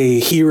as a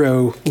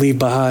hero leave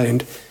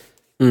behind.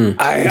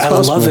 I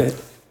love it.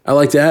 I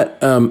like that.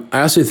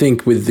 I also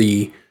think with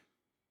the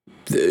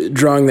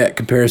drawing that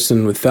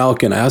comparison with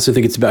Falcon, I also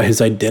think it's about his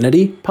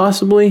identity,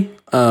 possibly,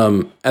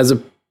 as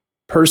a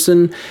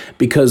person,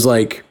 because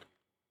like,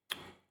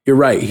 you're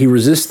right. He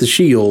resists the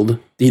shield.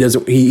 He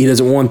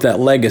doesn't want that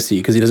legacy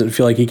because he doesn't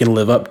feel like he can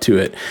live up to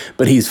it.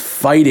 But he's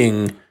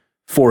fighting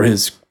for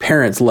his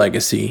parents'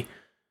 legacy,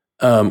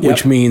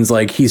 which means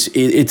like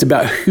it's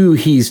about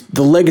the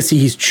legacy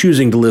he's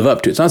choosing to live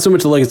up to. It's not so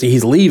much the legacy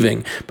he's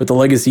leaving, but the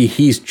legacy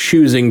he's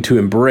choosing to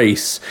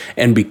embrace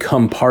and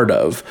become part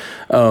of.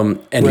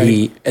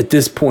 He, at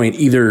this point,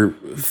 either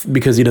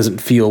because he doesn't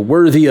feel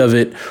worthy of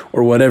it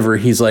or whatever,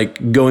 he's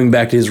like going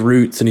back to his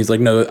roots, and he's like,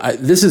 no,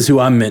 this is who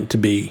I'm meant to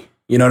be.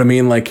 You know what I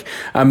mean? Like,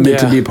 I'm meant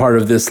to be a part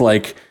of this,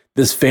 like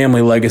this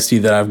family legacy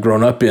that I've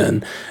grown up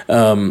in.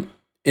 And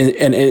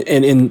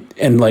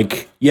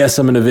like, yes,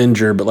 I'm an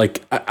Avenger, but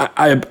like,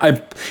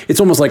 I it's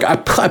almost like I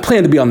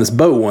plan to be on this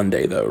boat one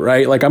day, though,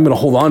 right? Like, I'm going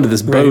to hold on to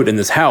this boat in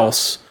this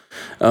house,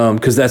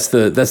 because that's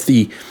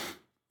the.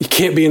 You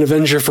can't be an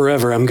Avenger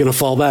forever. I'm going to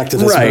fall back to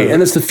this boat.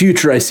 And that's the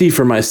future I see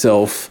for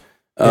myself.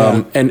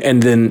 But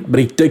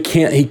he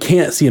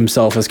can't see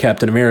himself as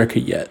Captain America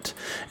yet.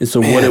 And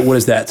so what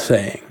is that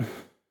saying?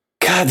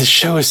 God, this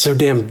show is so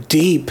damn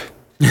deep.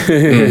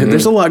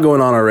 There's a lot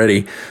going on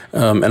already.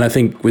 And I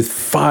think with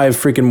 5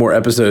 freaking more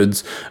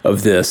episodes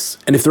of this,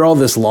 and if they're all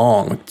this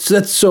long,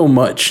 that's so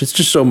much. It's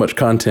just so much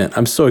content.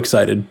 I'm so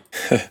excited.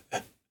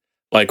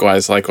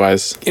 Likewise.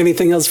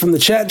 Anything else from the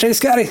chat, Jay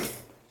Scotty?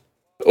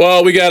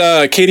 Well, we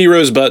got Katie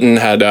Rose Button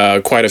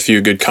had quite a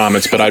few good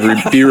comments, but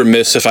I'd be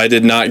remiss if I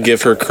did not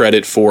give her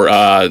credit for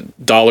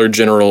Dollar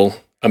General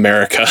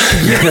America.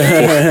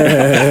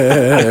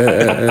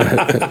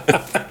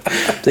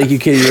 Thank you,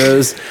 Katie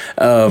Rose.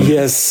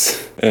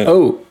 Yes.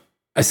 Oh,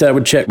 I said I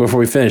would check before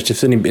we finished to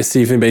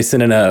see if anybody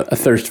sent in a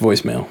thirst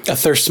voicemail. A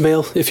thirst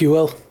mail, if you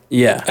will.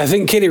 Yeah. I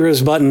think Katie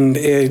Rose Button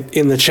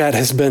in the chat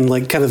has been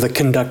like kind of the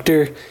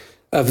conductor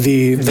of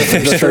the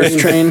thirst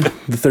train.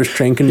 The thirst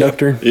train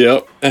conductor.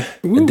 Yep. I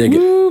dig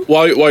it.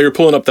 While you're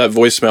pulling up that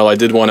voicemail, I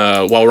did want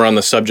to, while we're on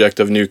the subject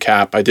of new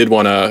cap, I did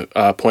want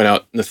to point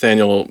out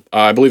Nathaniel,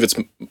 I believe it's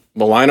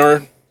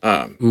Molinar,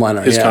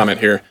 his comment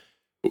here.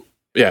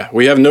 Yeah,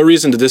 we have no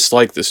reason to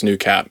dislike this new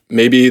cap.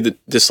 Maybe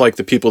dislike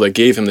the people that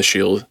gave him the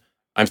shield.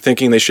 I'm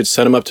thinking they should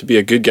set him up to be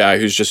a good guy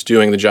who's just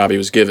doing the job he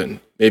was given.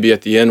 Maybe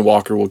at the end,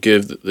 Walker will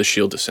give the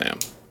shield to Sam.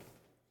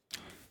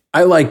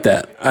 I like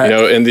that. I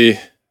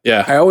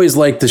always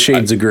like the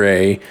shades of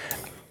gray.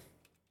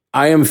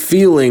 I am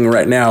feeling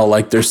right now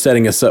like they're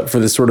setting us up for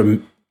this sort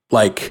of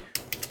like,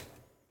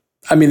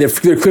 I mean, they're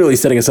clearly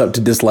setting us up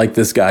to dislike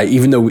this guy,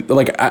 even though,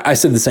 I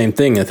said the same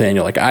thing,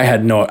 Nathaniel. Like,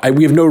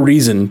 we have no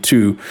reason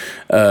to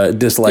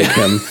dislike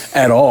him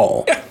at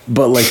all.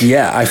 But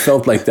I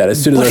felt like that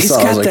as soon as I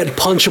saw. He's got that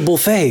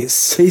punchable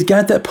face. He's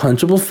got that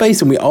punchable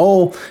face, and we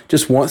all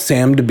just want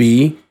Sam to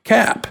be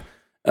Cap.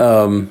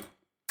 But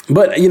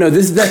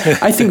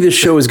I think this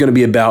show is going to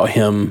be about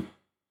him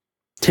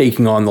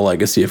taking on the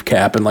legacy of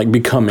Cap and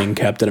becoming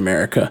Captain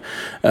America.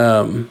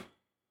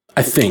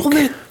 I think.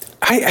 Well,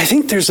 I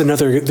think there's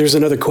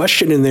another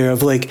question in there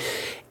of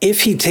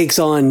if he takes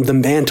on the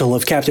mantle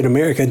of Captain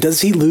America,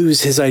 does he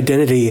lose his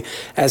identity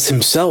as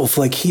himself?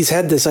 He's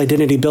had this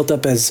identity built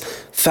up as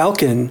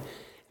Falcon,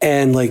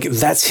 and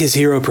that's his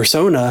hero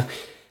persona.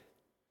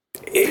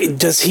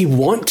 Does he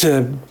want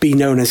to be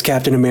known as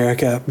Captain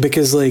America?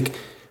 Because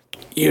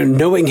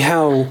knowing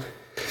how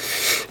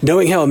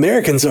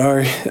Americans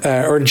are,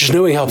 or just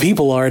knowing how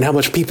people are and how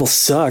much people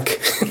suck,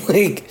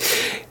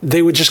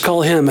 they would just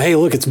call him, "Hey,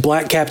 look, it's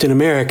Black Captain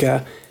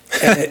America,"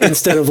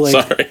 instead of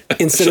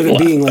it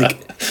being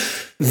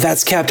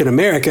that's Captain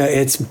America.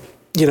 It's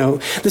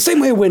the same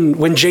way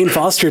when Jane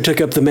Foster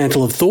took up the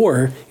mantle of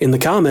Thor in the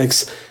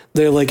comics.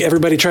 They're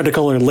everybody tried to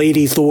call her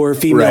Lady Thor,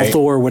 female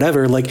Thor,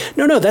 whatever.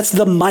 No, that's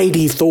the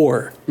mighty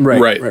Thor.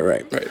 Right.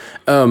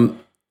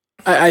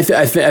 I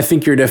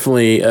think you're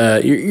definitely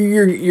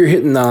you're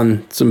hitting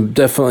on some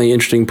definitely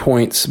interesting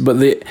points,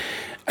 but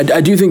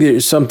I do think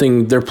there's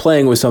something they're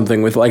playing with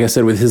something with, like I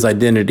said, with his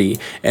identity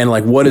and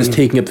what does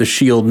taking up the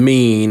shield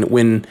mean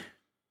when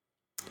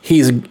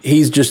he's a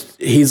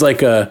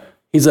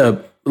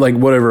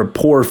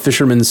poor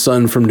fisherman's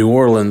son from New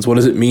Orleans. What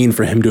does it mean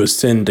for him to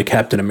ascend to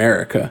Captain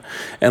America?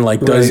 And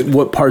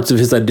what parts of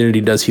his identity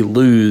does he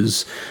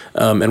lose?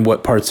 And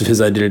what parts of his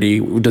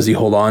identity does he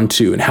hold on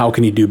to? And how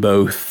can he do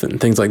both?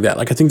 And things like that.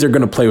 I think they're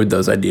going to play with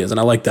those ideas. And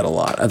I like that a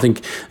lot. I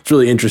think it's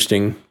really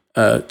interesting.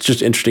 It's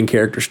just interesting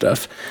character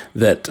stuff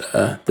that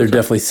they're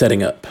definitely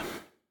setting up.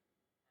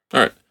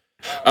 All right.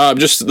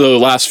 Just the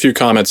last few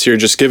comments here,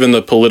 just given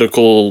the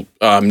political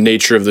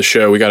nature of the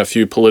show, we got a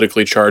few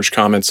politically charged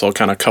comments I'll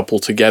kind of couple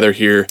together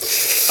here.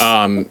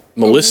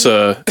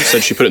 Melissa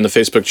said she put it in the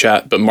Facebook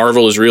chat, but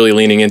Marvel is really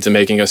leaning into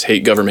making us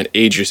hate government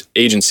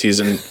agencies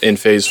in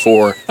phase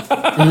 4.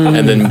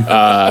 And then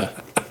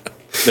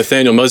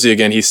Nathaniel Muzzy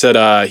again, he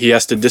said he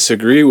has to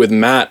disagree with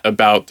Matt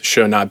about the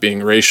show not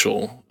being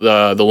racial.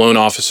 The loan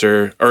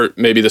officer, or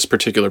maybe this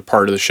particular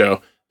part of the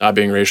show not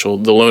being racial,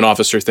 the loan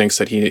officer thinks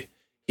that he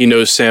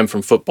knows Sam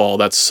from football.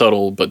 That's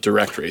subtle but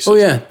direct racism. Oh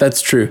yeah,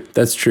 that's true.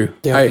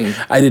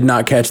 Yeah. I did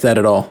not catch that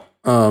at all.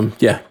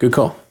 Yeah, good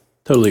call.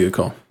 Totally good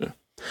call. Yeah.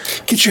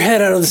 Get your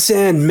head out of the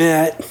sand,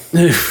 Matt.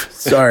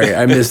 Sorry,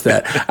 I missed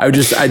that. I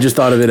just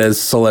thought of it as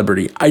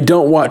celebrity. I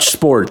don't watch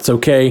sports,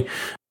 okay?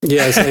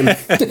 Yeah, same. I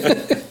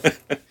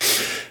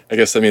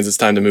guess that means it's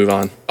time to move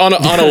on. On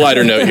a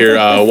lighter note here,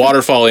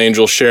 Waterfall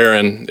Angel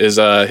Sharon is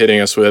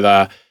hitting us with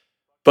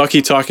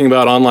Bucky talking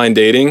about online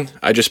dating.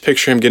 I just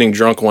picture him getting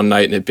drunk one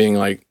night and it being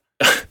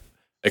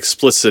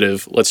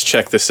explicitive. Let's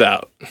check this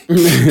out.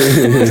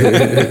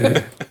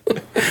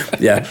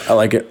 Yeah, I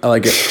like it.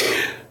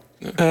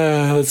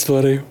 That's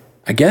funny.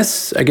 I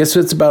guess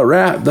that's about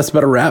wrap. That's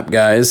about a wrap,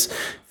 guys.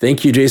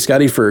 Thank you, Jay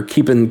Scotty, for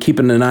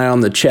keeping an eye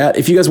on the chat.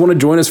 If you guys want to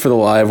join us for the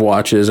live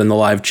watches and the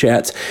live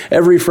chats,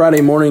 every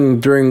Friday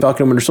morning during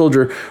Falcon and Winter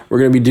Soldier, we're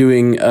going to be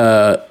doing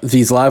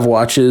these live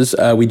watches.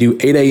 We do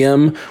 8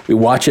 a.m. We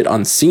watch it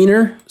on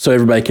Scener, so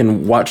everybody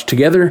can watch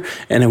together,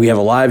 and then we have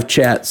a live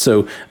chat.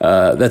 So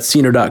that's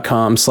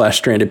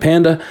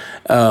scener.com/strandedpanda.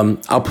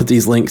 I'll put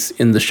these links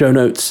in the show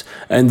notes,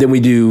 and then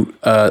we do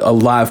a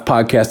live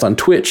podcast on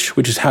Twitch,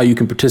 which is how you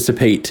can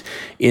participate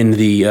in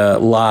the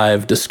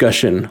live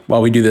discussion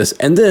while we do this.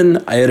 And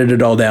then I edit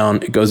it all down.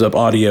 It goes up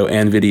audio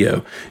and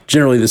video,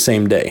 generally the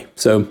same day.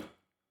 So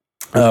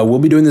we'll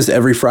be doing this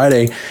every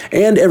Friday,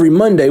 and every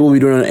Monday we'll be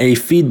doing a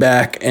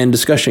feedback and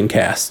discussion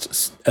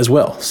cast as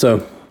well.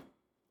 So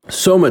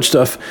much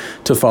stuff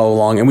to follow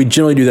along, and we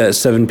generally do that at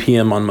 7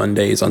 p.m. on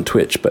Mondays on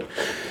Twitch. But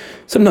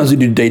Sometimes we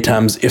do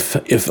daytimes if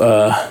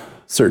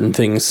certain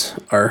things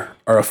are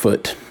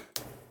afoot.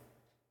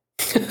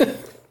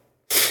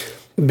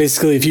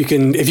 Basically, if you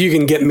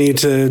can get me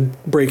to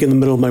break in the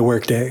middle of my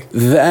workday.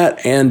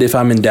 That, and if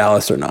I'm in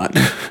Dallas or not.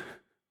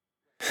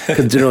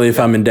 Because generally, if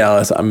I'm in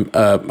Dallas,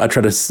 I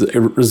try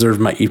to reserve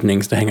my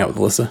evenings to hang out with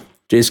Alyssa.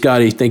 Jay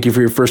Scotty, thank you for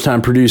your first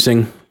time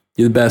producing.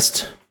 You're the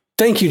best.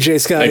 Thank you, Jay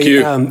Scotty. Thank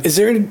you. Is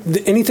there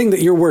anything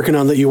that you're working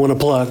on that you want to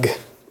plug?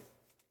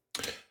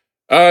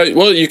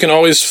 Well, you can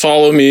always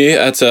follow me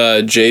at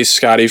Jay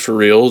Scotty for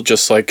real,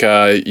 just like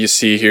you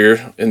see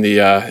here in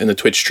the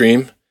Twitch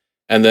stream.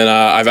 And then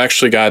I've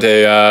actually got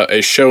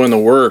a show in the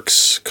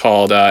works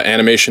called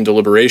Animation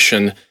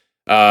Deliberation.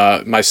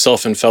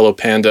 Myself and fellow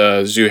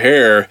panda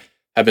Zuhair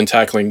have been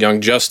tackling Young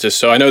Justice.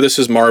 So I know this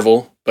is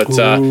Marvel, but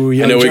I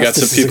know we got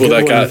some people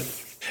that got...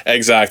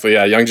 Exactly,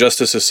 yeah. Young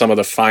Justice is some of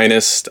the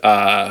finest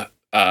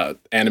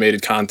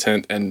animated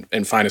content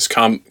and finest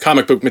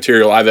comic book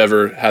material I've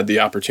ever had the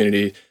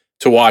opportunity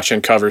to watch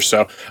and cover.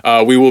 So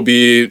we will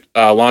be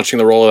launching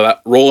the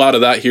rollout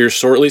of that here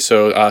shortly.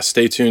 So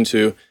stay tuned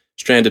to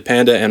Stranded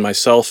Panda and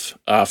myself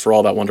for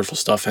all that wonderful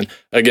stuff. And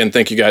again,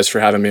 thank you guys for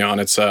having me on.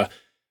 It's a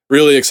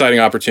really exciting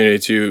opportunity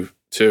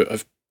to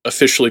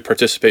officially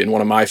participate in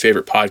one of my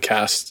favorite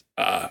podcasts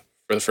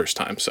for the first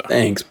time. So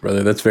thanks,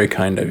 brother. That's very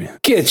kind of you.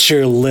 Get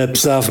your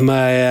lips off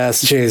my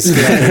ass, Chase.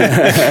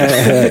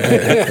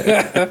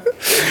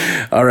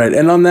 All right.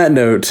 And on that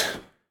note,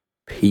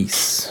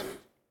 peace.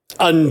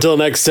 Until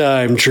next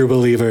time, true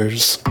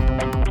believers.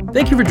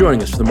 Thank you for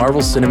joining us for the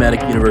Marvel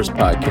Cinematic Universe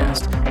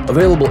podcast.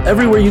 Available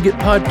everywhere you get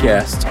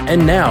podcasts,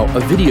 and now a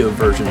video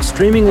version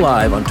streaming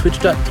live on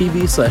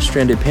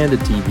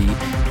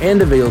twitch.tv/strandedpandatv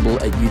and available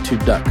at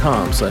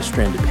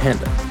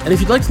youtube.com/strandedpanda. And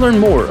if you'd like to learn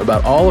more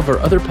about all of our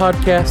other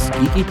podcasts,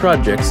 geeky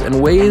projects, and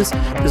ways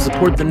to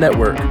support the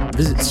network,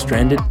 visit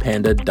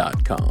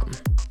strandedpanda.com.